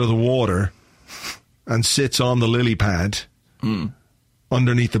comes out of the water and sits on the lily pad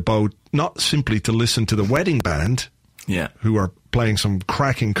underneath the boat, not simply to listen to the wedding band, who are playing some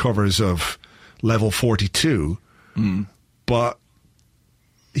cracking covers of Level 42, but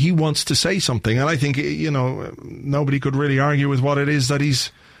he wants to say something, and I think, nobody could really argue with what it is that he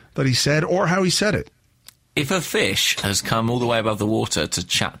said or how he said it. If a fish has come all the way above the water to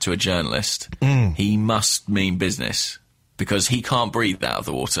chat to a journalist, he must mean business, because he can't breathe out of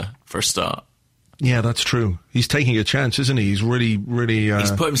the water, for a start. Yeah, that's true. He's taking a chance, isn't he? He's really...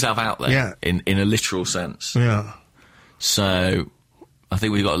 he's put himself out there, in a literal sense. Yeah. So, I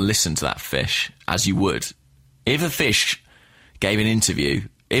think we've got to listen to that fish, as you would. If a fish gave an interview...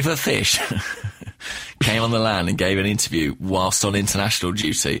 If a fish came on the land and gave an interview whilst on international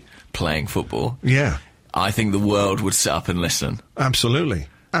duty playing football, I think the world would sit up and listen. Absolutely.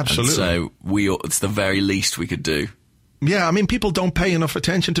 Absolutely. And so it's the very least we could do. Yeah, I mean, people don't pay enough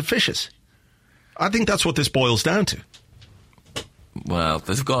attention to fishes. I think that's what this boils down to. Well,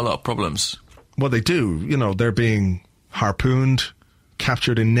 they've got a lot of problems. Well, they do. They're being harpooned,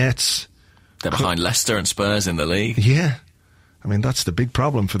 captured in nets. They're behind Leicester and Spurs in the league. Yeah. I mean, that's the big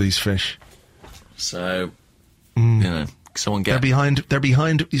problem for these fish. So, someone get... They're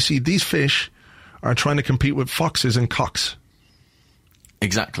behind... You see, these fish are trying to compete with foxes and cocks.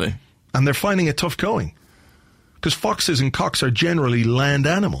 Exactly. And they're finding it tough going. because foxes and cocks are generally land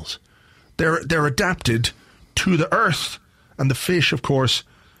animals. They're adapted to the earth, and the fish, of course,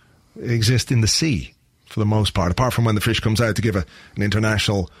 exist in the sea for the most part, apart from when the fish comes out to give an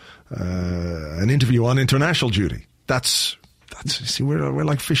international an interview on international duty. That's see, we're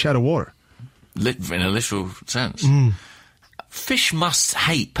like fish out of water. In a literal sense. Fish must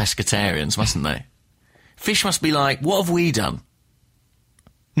hate pescatarians, mustn't they? Fish must be like, what have we done?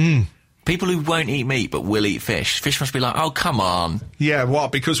 People who won't eat meat but will eat fish. Fish must be like, oh, come on. Yeah,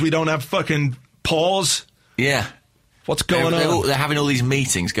 what? Because we don't have fucking paws? Yeah. What's going on? They're having all these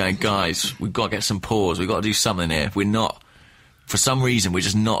meetings going, guys, we've got to get some paws. We've got to do something here. We're not, for some reason, we're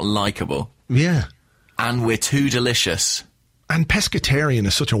just not likeable. Yeah. And we're too delicious. And pescatarian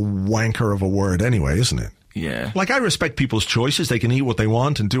is such a wanker of a word anyway, isn't it? Yeah. Like, I respect people's choices. They can eat what they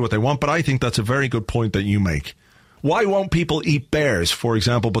want and do what they want, but I think that's a very good point that you make. Why won't people eat bears, for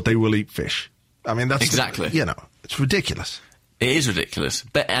example, but they will eat fish? I mean, that's... Exactly. It's ridiculous. It is ridiculous.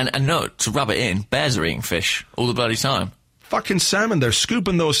 And no, to rub it in, bears are eating fish all the bloody time. Fucking salmon. They're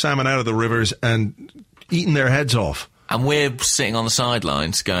scooping those salmon out of the rivers and eating their heads off. And we're sitting on the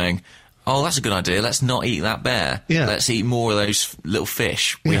sidelines going, oh, that's a good idea. Let's not eat that bear. Yeah. Let's eat more of those little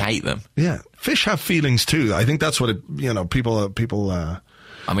fish. We hate them. Yeah. Fish have feelings too. I think that's what people... I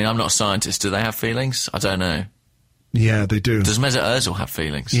mean, I'm not a scientist. Do they have feelings? I don't know. Yeah, they do. Does Mesut Ozil have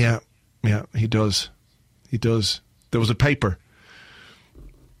feelings? Yeah, he does. He does. There was a paper.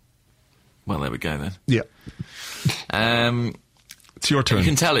 Well, there we go then. Yeah. It's your turn. You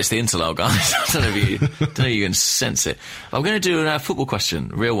can tell it's the Interlol, guys. I don't know if you can sense it. I'm going to do a football question,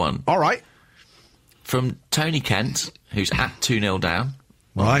 real one. All right. From Tony Kent, who's at 2-0 down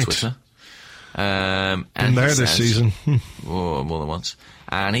on Twitter. And there this season. Oh, more than once.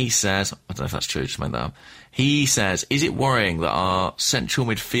 And he says, I don't know if that's true, just made that up. He says, is it worrying that our central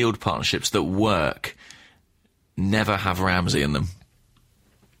midfield partnerships that work never have Ramsey in them?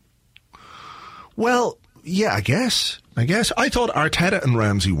 Well, yeah, I guess. I thought Arteta and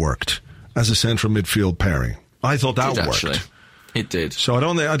Ramsey worked as a central midfield pairing. I thought that worked. Actually. It did. So I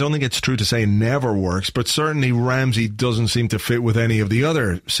don't think it's true to say it never works, but certainly Ramsey doesn't seem to fit with any of the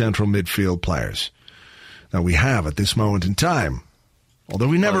other central midfield players that we have at this moment in time. Although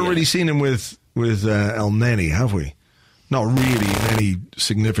we never really seen him with El Neni, have we? Not really in any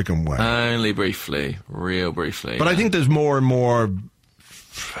significant way. Only briefly, real briefly. But I think there's more and more,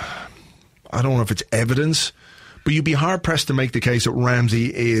 I don't know if it's evidence, but you'd be hard-pressed to make the case that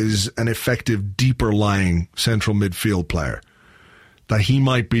Ramsey is an effective, deeper-lying central midfield player. That he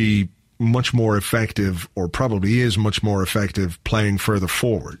might be much more effective, or probably is much more effective, playing further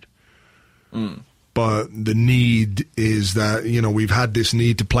forward. But the need is that, we've had this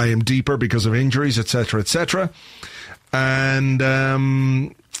need to play him deeper because of injuries, etc., etc. And,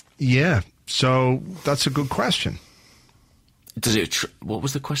 so that's a good question. Does it? What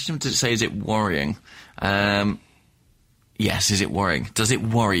was the question? Did it say, is it worrying? Yes, is it worrying? Does it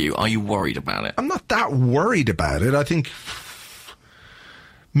worry you? Are you worried about it? I'm not that worried about it. I think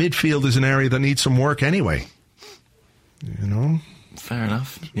midfield is an area that needs some work anyway. Fair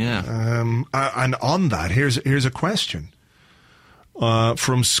enough. Yeah. And on that, here's a question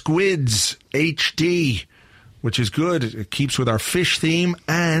from Squids HD, which is good. It keeps with our fish theme,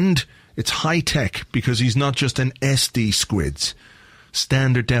 and it's high tech because he's not just an SD Squids.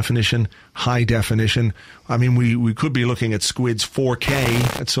 Standard definition, high definition. I mean, we could be looking at Squids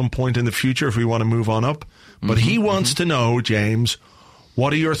 4K at some point in the future if we want to move on up. But he wants to know, James,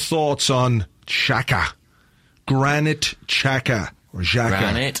 what are your thoughts on Xhaka? Granit Xhaka. Or Xhaka.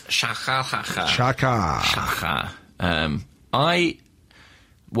 Granit Xhaka. Xhaka.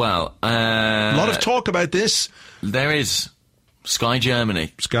 A lot of talk about this. There is. Sky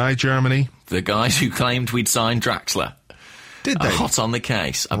Germany. The guys who claimed we'd signed Draxler. Did they? Hot on the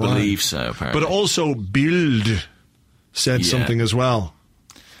case. I believe so, apparently. But also Bild said something as well.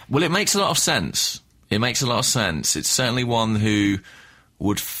 Well, it makes a lot of sense. It's certainly one who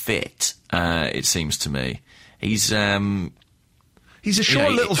would fit, it seems to me. He's a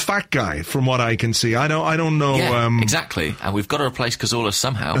short little fat guy, from what I can see. I don't know. Yeah, exactly. And we've got to replace Cazorla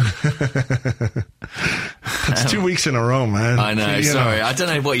somehow. It's 2 weeks in a row, man. I know. Sorry, I don't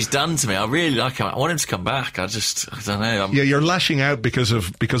know what he's done to me. I really like him. I want him to come back. I don't know. You're lashing out because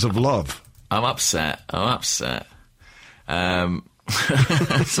of love. I'm upset.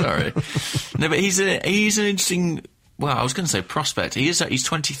 Sorry. No, but he's an interesting. Well, I was going to say prospect. He's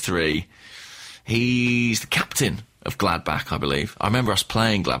 23. He's the captain of Gladbach, I believe. I remember us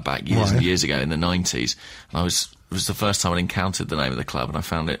playing Gladbach years and years ago in the 90s. And it was the first time I encountered the name of the club, and I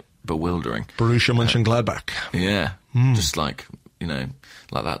found it bewildering. Borussia Mönchengladbach. Yeah. Just like, like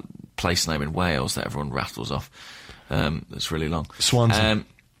that place name in Wales that everyone rattles off. That's really long. Swansea.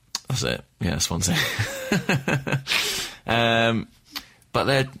 That's it. Yeah, Swansea. But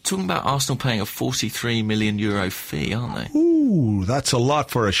they're talking about Arsenal paying a €43 million fee, aren't they? Ooh, that's a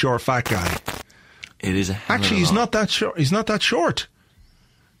lot for a short, fat guy. It is a hell of a Actually, he's lot. not that short. He's not that short.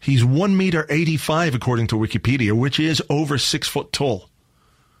 He's 1.85 m according to Wikipedia, which is over 6 foot tall.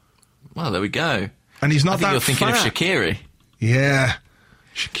 Well, there we go. And he's not I think that you're thinking fat. of Shaqiri. Yeah.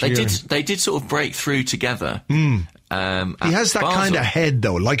 Shaqiri. They did sort of break through together. He has that kind of head,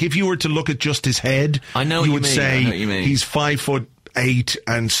 though. Like, if you were to look at just his head, I know what you you would mean. say I know what you mean. he's 5'8"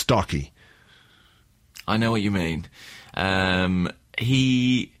 and stocky. I know what you mean.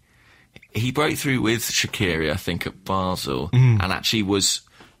 He broke through with Shaqiri, I think, at Basel, and actually was.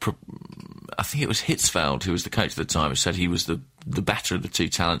 I think it was Hitzfeld, who was the coach at the time, who said he was the better of the two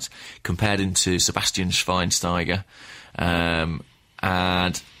talents, compared him to Sebastian Schweinsteiger,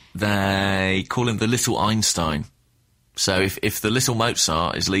 and they call him the little Einstein. So if the little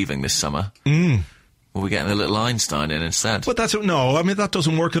Mozart is leaving this summer, we're getting the little Einstein in instead. But that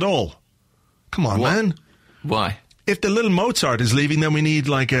doesn't work at all. Come on, What? man. Why? If the little Mozart is leaving, then we need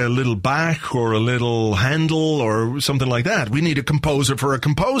like a little Bach or a little Handel or something like that. We need a composer for a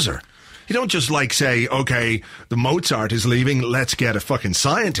composer. You don't just say, okay, the Mozart is leaving, let's get a fucking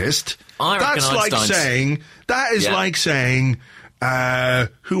scientist. I reckon That's like saying,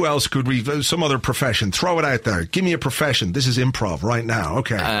 who else could we, some other profession, throw it out there. Give me a profession. This is improv right now.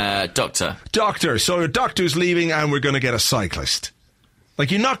 Okay. Doctor. Doctor. So a doctor's leaving and we're going to get a cyclist. Like,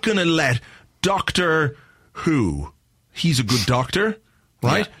 you're not going to let Doctor Who, he's a good doctor,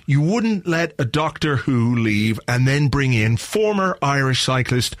 right? Yeah. You wouldn't let a Doctor Who leave and then bring in former Irish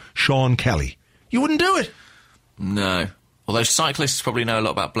cyclist Sean Kelly. You wouldn't do it. No. Although cyclists probably know a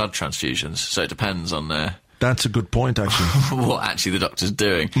lot about blood transfusions, so it depends on That's a good point, actually. what actually the doctor's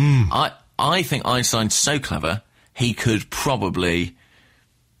doing. I think Einstein's so clever, he could probably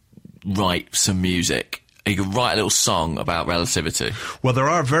write some music. He could write a little song about relativity. Well, there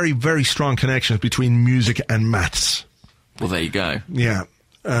are very, very strong connections between music and maths. Well, there you go. Yeah.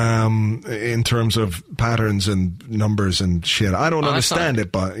 In terms of patterns and numbers and shit. I don't understand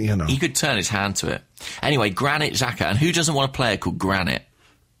it, but, you know. He could turn his hand to it. Anyway, Granit Xhaka. And who doesn't want a player called Granit?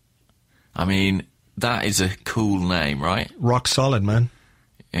 I mean, that is a cool name, right? Rock solid, man.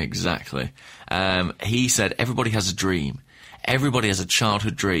 Exactly. He said, everybody has a dream. Everybody has a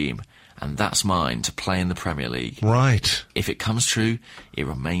childhood dream. And that's mine, to play in the Premier League. Right. If it comes true, it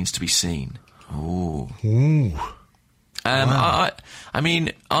remains to be seen. Ooh. Ooh. Wow. I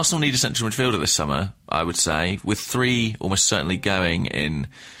mean, Arsenal need a central midfielder this summer, I would say, with three almost certainly going in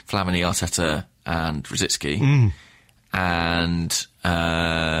Flamini, Arteta and Rosicky. And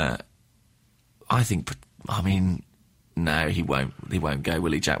I think, no, he won't go,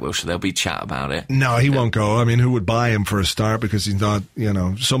 will he, Jack Wilshere? There'll be chat about it. No, he won't go. I mean, who would buy him for a start? Because he's not,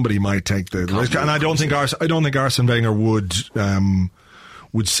 somebody might take the risk. And I don't think Arsene Wenger would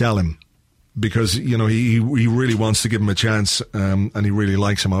sell him. Because, he really wants to give him a chance, and he really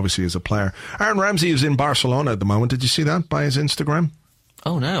likes him, obviously, as a player. Aaron Ramsey is in Barcelona at the moment. Did you see that by his Instagram?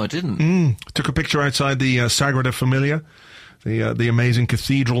 Oh, no, I didn't. Took a picture outside the Sagrada Familia, the amazing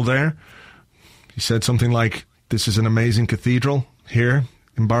cathedral there. He said something like, "This is an amazing cathedral here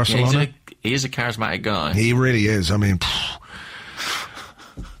in Barcelona." He is a charismatic guy. He really is. I mean,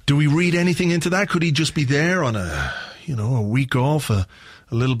 do we read anything into that? Could he just be there on a week off, a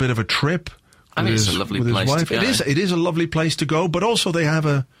little bit of a trip? I mean, it's a lovely place to go. It is a lovely place to go, but also they have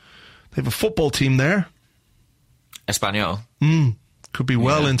a football team there. Espanyol. Could be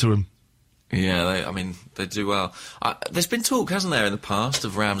well into him. Yeah, they do well. There's been talk, hasn't there, in the past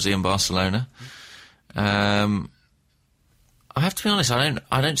of Ramsey and Barcelona. I have to be honest.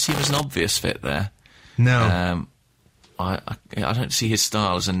 I don't see him as an obvious fit there. No. I don't see his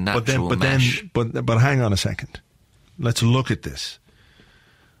style as a natural mesh. But hang on a second. Let's look at this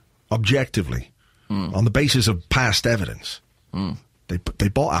objectively, on the basis of past evidence. They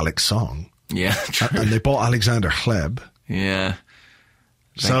bought Alex Song. Yeah, true. And they bought Alexander Hleb. Yeah.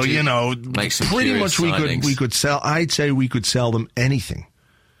 So, pretty much we could sell. I'd say we could sell them anything.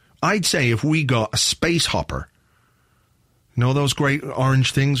 I'd say if we got a space hopper, those great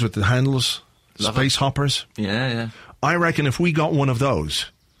orange things with the handles, space hoppers? Yeah. I reckon if we got one of those,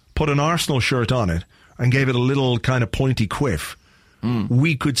 put an Arsenal shirt on it, and gave it a little kind of pointy quiff,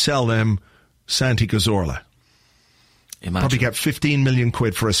 we could sell them Santi Cazorla. Imagine. Probably get 15 million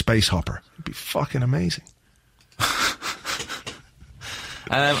quid for a space hopper. It'd be fucking amazing.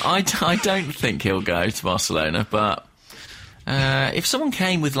 I don't think he'll go to Barcelona, but if someone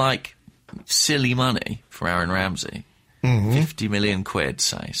came with, silly money for Aaron Ramsey, 50 million quid,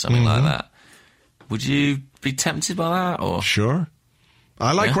 say, something like that. Would you be tempted by that? Or Sure.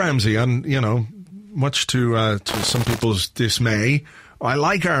 I like Ramsey, and, much to some people's dismay, I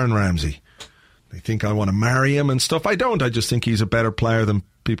like Aaron Ramsey. They think I want to marry him and stuff. I don't. I just think he's a better player than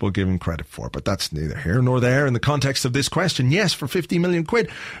people give him credit for. But that's neither here nor there in the context of this question. Yes, for 50 million quid,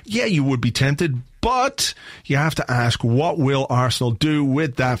 yeah, you would be tempted. But you have to ask, what will Arsenal do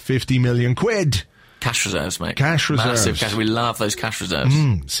with that 50 million quid? Cash reserves, mate. Cash reserves. Massive cash. We love those cash reserves.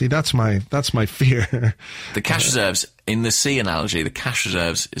 See, that's my fear. The cash reserves, in the sea analogy, the cash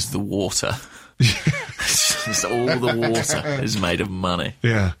reserves is the water. It's all the water is made of money.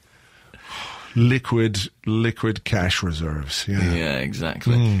 Yeah. Liquid cash reserves. Yeah,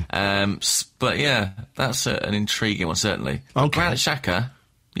 exactly. But yeah, that's an intriguing one, certainly. Okay. Granit Xhaka,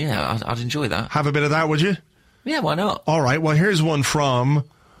 yeah, I'd enjoy that. Have a bit of that, would you? Yeah, why not? All right, well, here's one from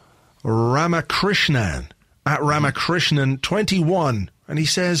Ramakrishnan, at Ramakrishnan21, and he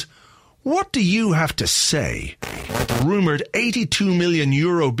says, what do you have to say about the rumoured €82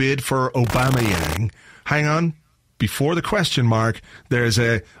 million bid for Aubameyang? Hang on. Before the question mark, there's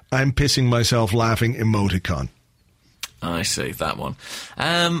a I'm pissing myself laughing emoticon. I see, that one.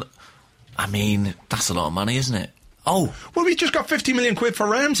 I mean, that's a lot of money, isn't it? Oh. Well, we just got 50 million quid for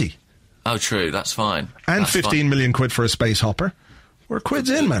Ramsey. Oh, true, that's fine. And that's 15 million quid for a space hopper. We're quids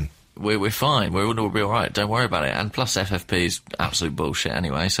in, man. We're fine. We'll be all right. Don't worry about it. And plus FFP is absolute bullshit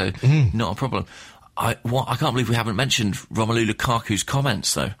anyway, so not a problem. I can't believe we haven't mentioned Romelu Lukaku's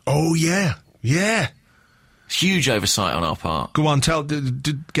comments, though. Oh, yeah. Yeah. Huge oversight on our part. Go on,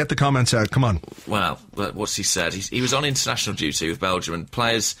 get the comments out. Come on. Well, what's he said? He was on international duty with Belgium, and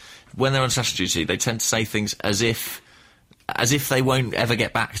players, when they're on international duty, they tend to say things as if they won't ever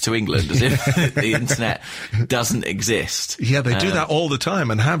get back to England, as if the internet doesn't exist. Yeah, they do that all the time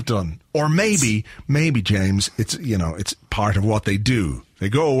and have done. Or maybe James, it's part of what they do. They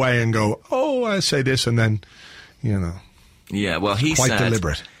go away and go, oh, I say this, and then, Yeah, well, he quite said,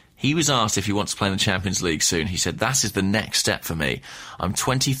 deliberate. He was asked if he wants to play in the Champions League soon. He said, that is the next step for me. I'm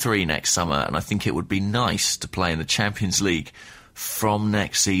 23 next summer, and I think it would be nice to play in the Champions League from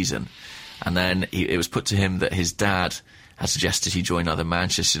next season. And then it was put to him that his dad had suggested he join either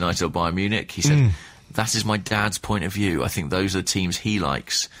Manchester United or Bayern Munich. He said, that is my dad's point of view. I think those are the teams he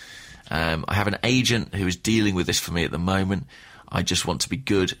likes. I have an agent who is dealing with this for me at the moment. I just want to be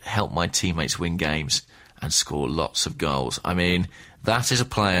good, help my teammates win games, and score lots of goals. I mean, that is a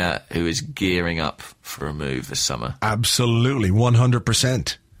player who is gearing up for a move this summer. Absolutely,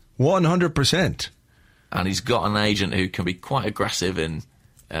 100%. 100%. And he's got an agent who can be quite aggressive in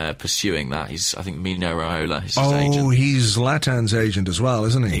pursuing that. I think Mino Raiola is his agent. Oh, he's Zlatan's agent as well,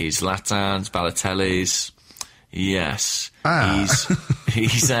 isn't he? He's Zlatan's, Balotelli's. Yes.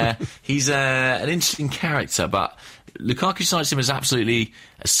 He's an interesting character, but Lukaku cites him as absolutely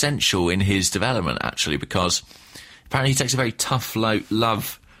essential in his development, actually, because apparently he takes a very tough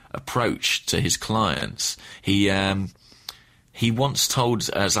love approach to his clients. He once told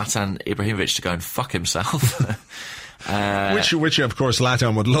Zlatan Ibrahimovic to go and fuck himself. Which of course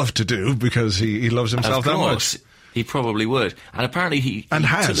Zlatan would love to do because he loves himself that much. He probably would. And apparently he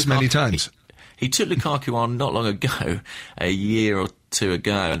has many times. He took Lukaku on not long ago, a year or two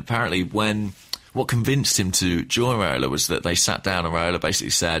ago, and apparently what convinced him to join Raiola was that they sat down and Raiola basically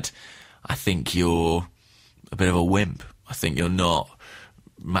said, I think you're a bit of a wimp. I think you're not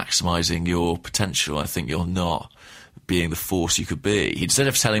maximising your potential. I think you're not being the force you could be. Instead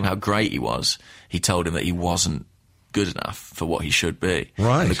of telling him how great he was, he told him that he wasn't good enough for what he should be.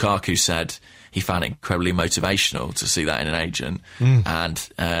 Right. And Lukaku said he found it incredibly motivational to see that in an agent and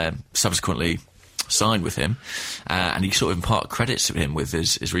subsequently signed with him, and he sort of imparted credits to him with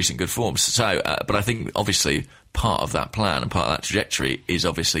his recent good forms. So, but I think obviously part of that plan and part of that trajectory is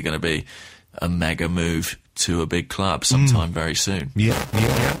obviously going to be a mega move to a big club sometime very soon.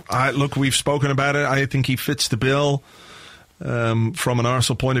 Yeah. Look, we've spoken about it. I think he fits the bill from an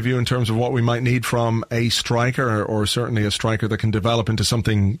Arsenal point of view in terms of what we might need from a striker, or certainly a striker that can develop into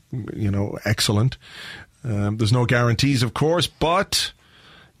something, excellent. There's no guarantees, of course, but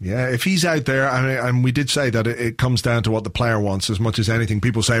yeah, if he's out there, and we did say that it comes down to what the player wants as much as anything.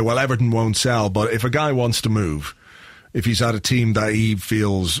 People say, well, Everton won't sell, but if a guy wants to move, if he's at a team that he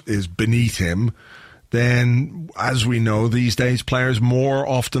feels is beneath him, then, as we know, these days players more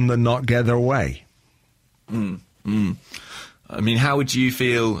often than not get their way. I mean, how would you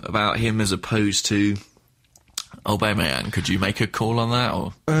feel about him as opposed to Aubameyang? Could you make a call on that?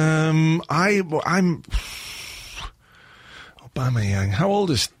 Or I'm Aubameyang. How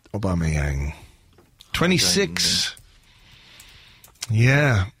old is Aubameyang? 26.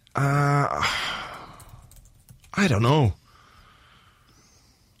 Yeah. I don't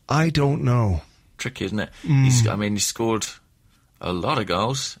know. Tricky, isn't it? He scored a lot of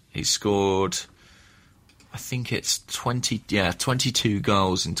goals. He scored, I think it's 22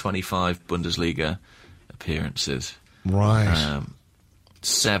 goals in 25 Bundesliga appearances. Right.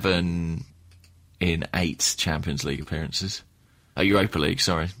 7 in 8 Champions League appearances. Europa League,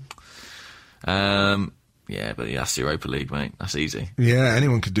 sorry. Yeah, but that's the Europa League, mate. That's easy. Yeah,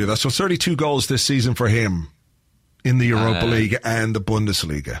 anyone could do that. So 32 goals this season for him in the Europa League and the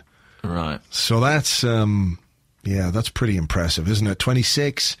Bundesliga. Right. So that's, that's pretty impressive, isn't it?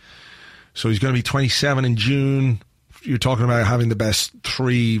 26. So he's going to be 27 in June. You're talking about having the best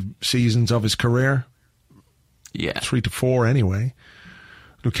 3 seasons of his career? Yeah. 3 to 4 anyway.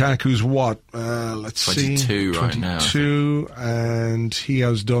 Lukaku's what? Let's 22 see. 22 right now. 22, and he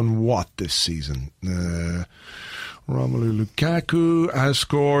has done what this season? Romelu Lukaku has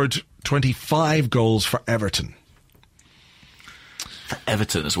scored 25 goals for Everton. For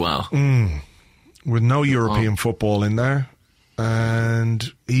Everton as well. With no European football in there. And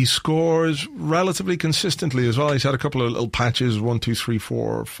he scores relatively consistently as well. He's had a couple of little patches, 1, 2, 3,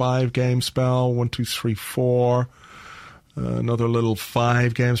 4, 5 game spell, 1, 2, 3, 4. Another little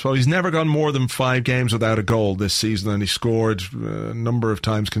 5 game spell. He's never gone more than 5 games without a goal this season, and he scored a number of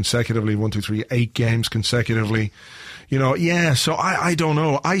times consecutively, 1, 2, 3, 8 games consecutively. So I don't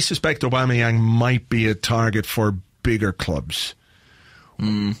know. I suspect Aubameyang might be a target for bigger clubs.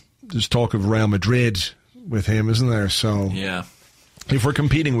 There's talk of Real Madrid with him, isn't there? So yeah, if we're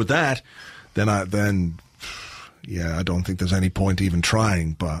competing with that, then I don't think there's any point even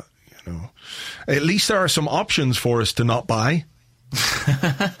trying. But at least there are some options for us to not buy.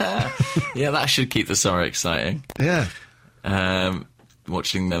 Yeah, that should keep the summer exciting. Yeah,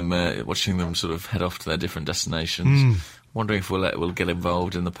 watching them sort of head off to their different destinations. Wondering if we'll get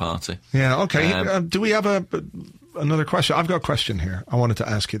involved in the party. Yeah. Okay. Do we have another question? I've got a question here. I wanted to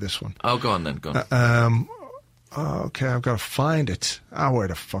ask you this one. Oh, go on then. Go on. Okay, I've got to find it. Where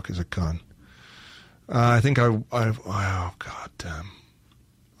the fuck is it gone? I think oh god damn,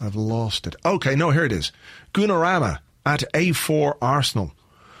 I've lost it. Okay, no, here it is. Gunarama at A4 Arsenal.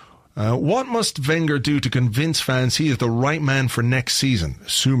 What must Wenger do to convince fans he is the right man for next season,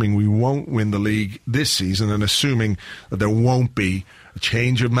 assuming we won't win the league this season and assuming that there won't be a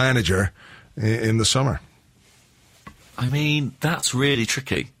change of manager in the summer? I mean, that's really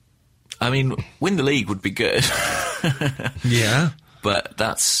tricky. I mean, win the league would be good. Yeah. But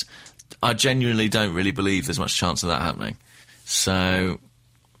I genuinely don't really believe there's much chance of that happening. So,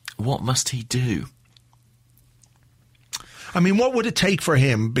 what must he do? I mean, what would it take for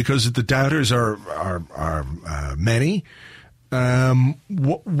him? Because the doubters are many.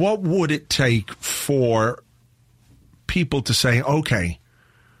 What would it take for people to say, okay,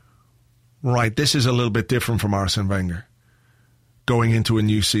 right, this is a little bit different from Arsene Wenger going into a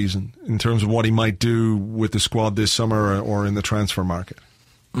new season in terms of what he might do with the squad this summer or in the transfer market?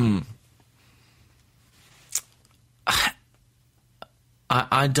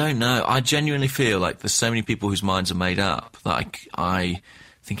 I don't know. I genuinely feel like there's so many people whose minds are made up that I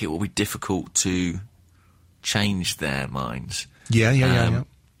think it will be difficult to change their minds. Yeah.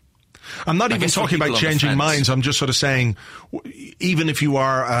 I'm not even talking about changing minds. I'm just sort of saying, even if you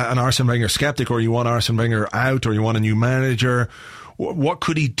are an Arsene Wenger skeptic or you want Arsene Wenger out or you want a new manager, what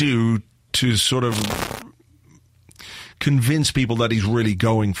could he do to sort of convince people that he's really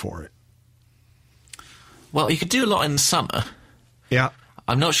going for it? Well, he could do a lot in the summer. Yeah.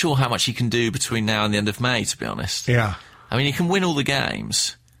 I'm not sure how much he can do between now and the end of May, to be honest. Yeah. I mean, he can win all the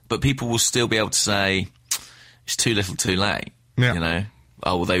games, but people will still be able to say it's too little too late. Yeah.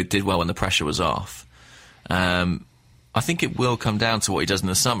 Oh, well, they did well when the pressure was off. I think it will come down to what he does in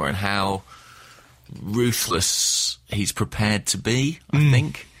the summer and how ruthless he's prepared to be, I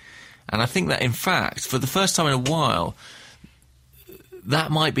think. And I think that, in fact, for the first time in a while,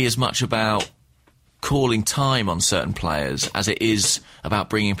 that might be as much about calling time on certain players as it is about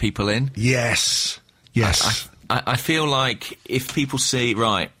bringing people in. Yes. I feel like if people see,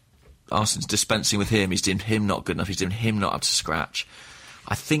 right, Arsene's dispensing with him, he's doing him not good enough, he's doing him not up to scratch,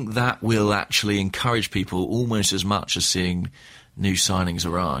 I think that will actually encourage people almost as much as seeing new signings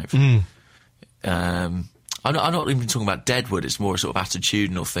arrive. I'm not even talking about Deadwood. It's more a sort of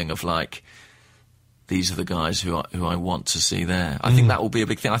attitudinal thing of like, these are the guys who I want to see there. I think that will be a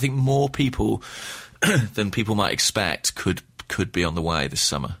big thing. I think more people than people might expect could be on the way this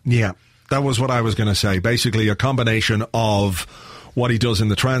summer. Yeah, that was what I was going to say. Basically, a combination of what he does in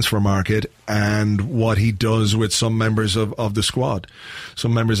the transfer market and what he does with some members of the squad.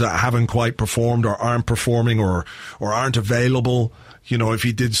 Some members that haven't quite performed or aren't performing or aren't available. if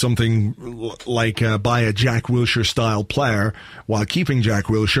he did something like buy a Jack Wilshere style player while keeping Jack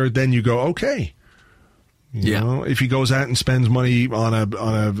Wilshere, then you go, okay. You know, if he goes out and spends money on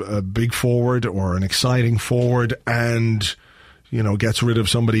a big forward or an exciting forward and, gets rid of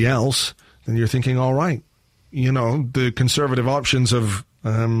somebody else, then you're thinking, all right, the conservative options of,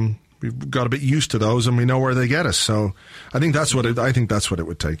 we've got a bit used to those and we know where they get us. So I think that's what it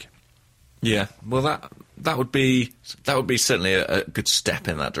would take. Yeah. Well, that would be certainly a good step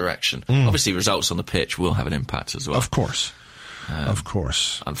in that direction. Obviously, results on the pitch will have an impact as well. Of course.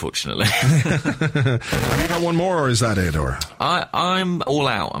 Unfortunately. Have you got one more, or is that it? Or I'm all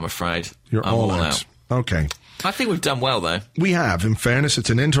out, I'm afraid. You're all out. Okay. I think we've done well, though. We have. In fairness, it's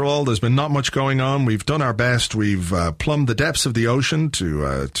an interval. There's been not much going on. We've done our best. We've plumbed the depths of the ocean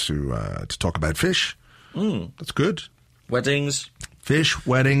to talk about fish. That's good. Weddings. Fish,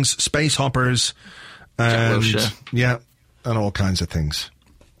 weddings, space hoppers, and and all kinds of things.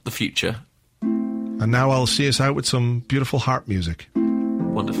 The future. And now I'll see us out with some beautiful harp music.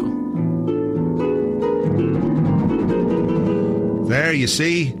 Wonderful. There, you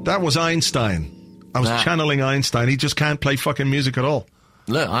see, that was Einstein. I was channeling Einstein. He just can't play fucking music at all.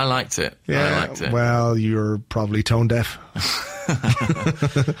 Look, I liked it. Yeah, I liked it. Well, you're probably tone deaf.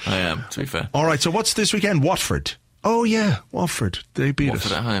 I am, to be fair. All right, so what's this weekend? Watford. Oh, yeah, Watford. They beat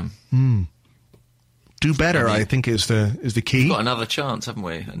us. Watford at home. Do better, I think, is the key. We've got another chance, haven't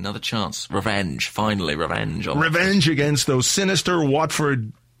we? Another chance. Revenge. Finally, revenge. Revenge against those sinister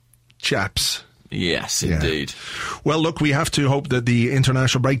Watford chaps. Yes, indeed. Well, look, we have to hope that the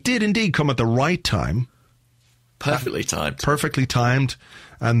international break did indeed come at the right time. Perfectly timed.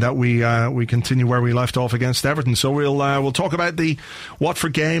 And that we continue where we left off against Everton. So we'll talk about the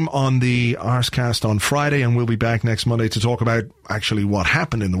Watford game on the Arsecast on Friday, and we'll be back next Monday to talk about actually what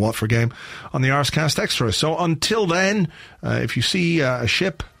happened in the Watford game on the Arsecast Extra. So until then, if you see a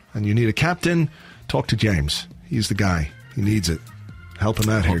ship and you need a captain, talk to James. He's the guy. He needs it. Help him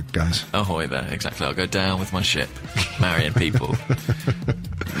out here, guys. Ahoy there, exactly. I'll go down with my ship, marrying people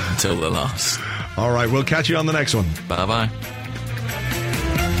until the last. All right, we'll catch you on the next one. Bye-bye.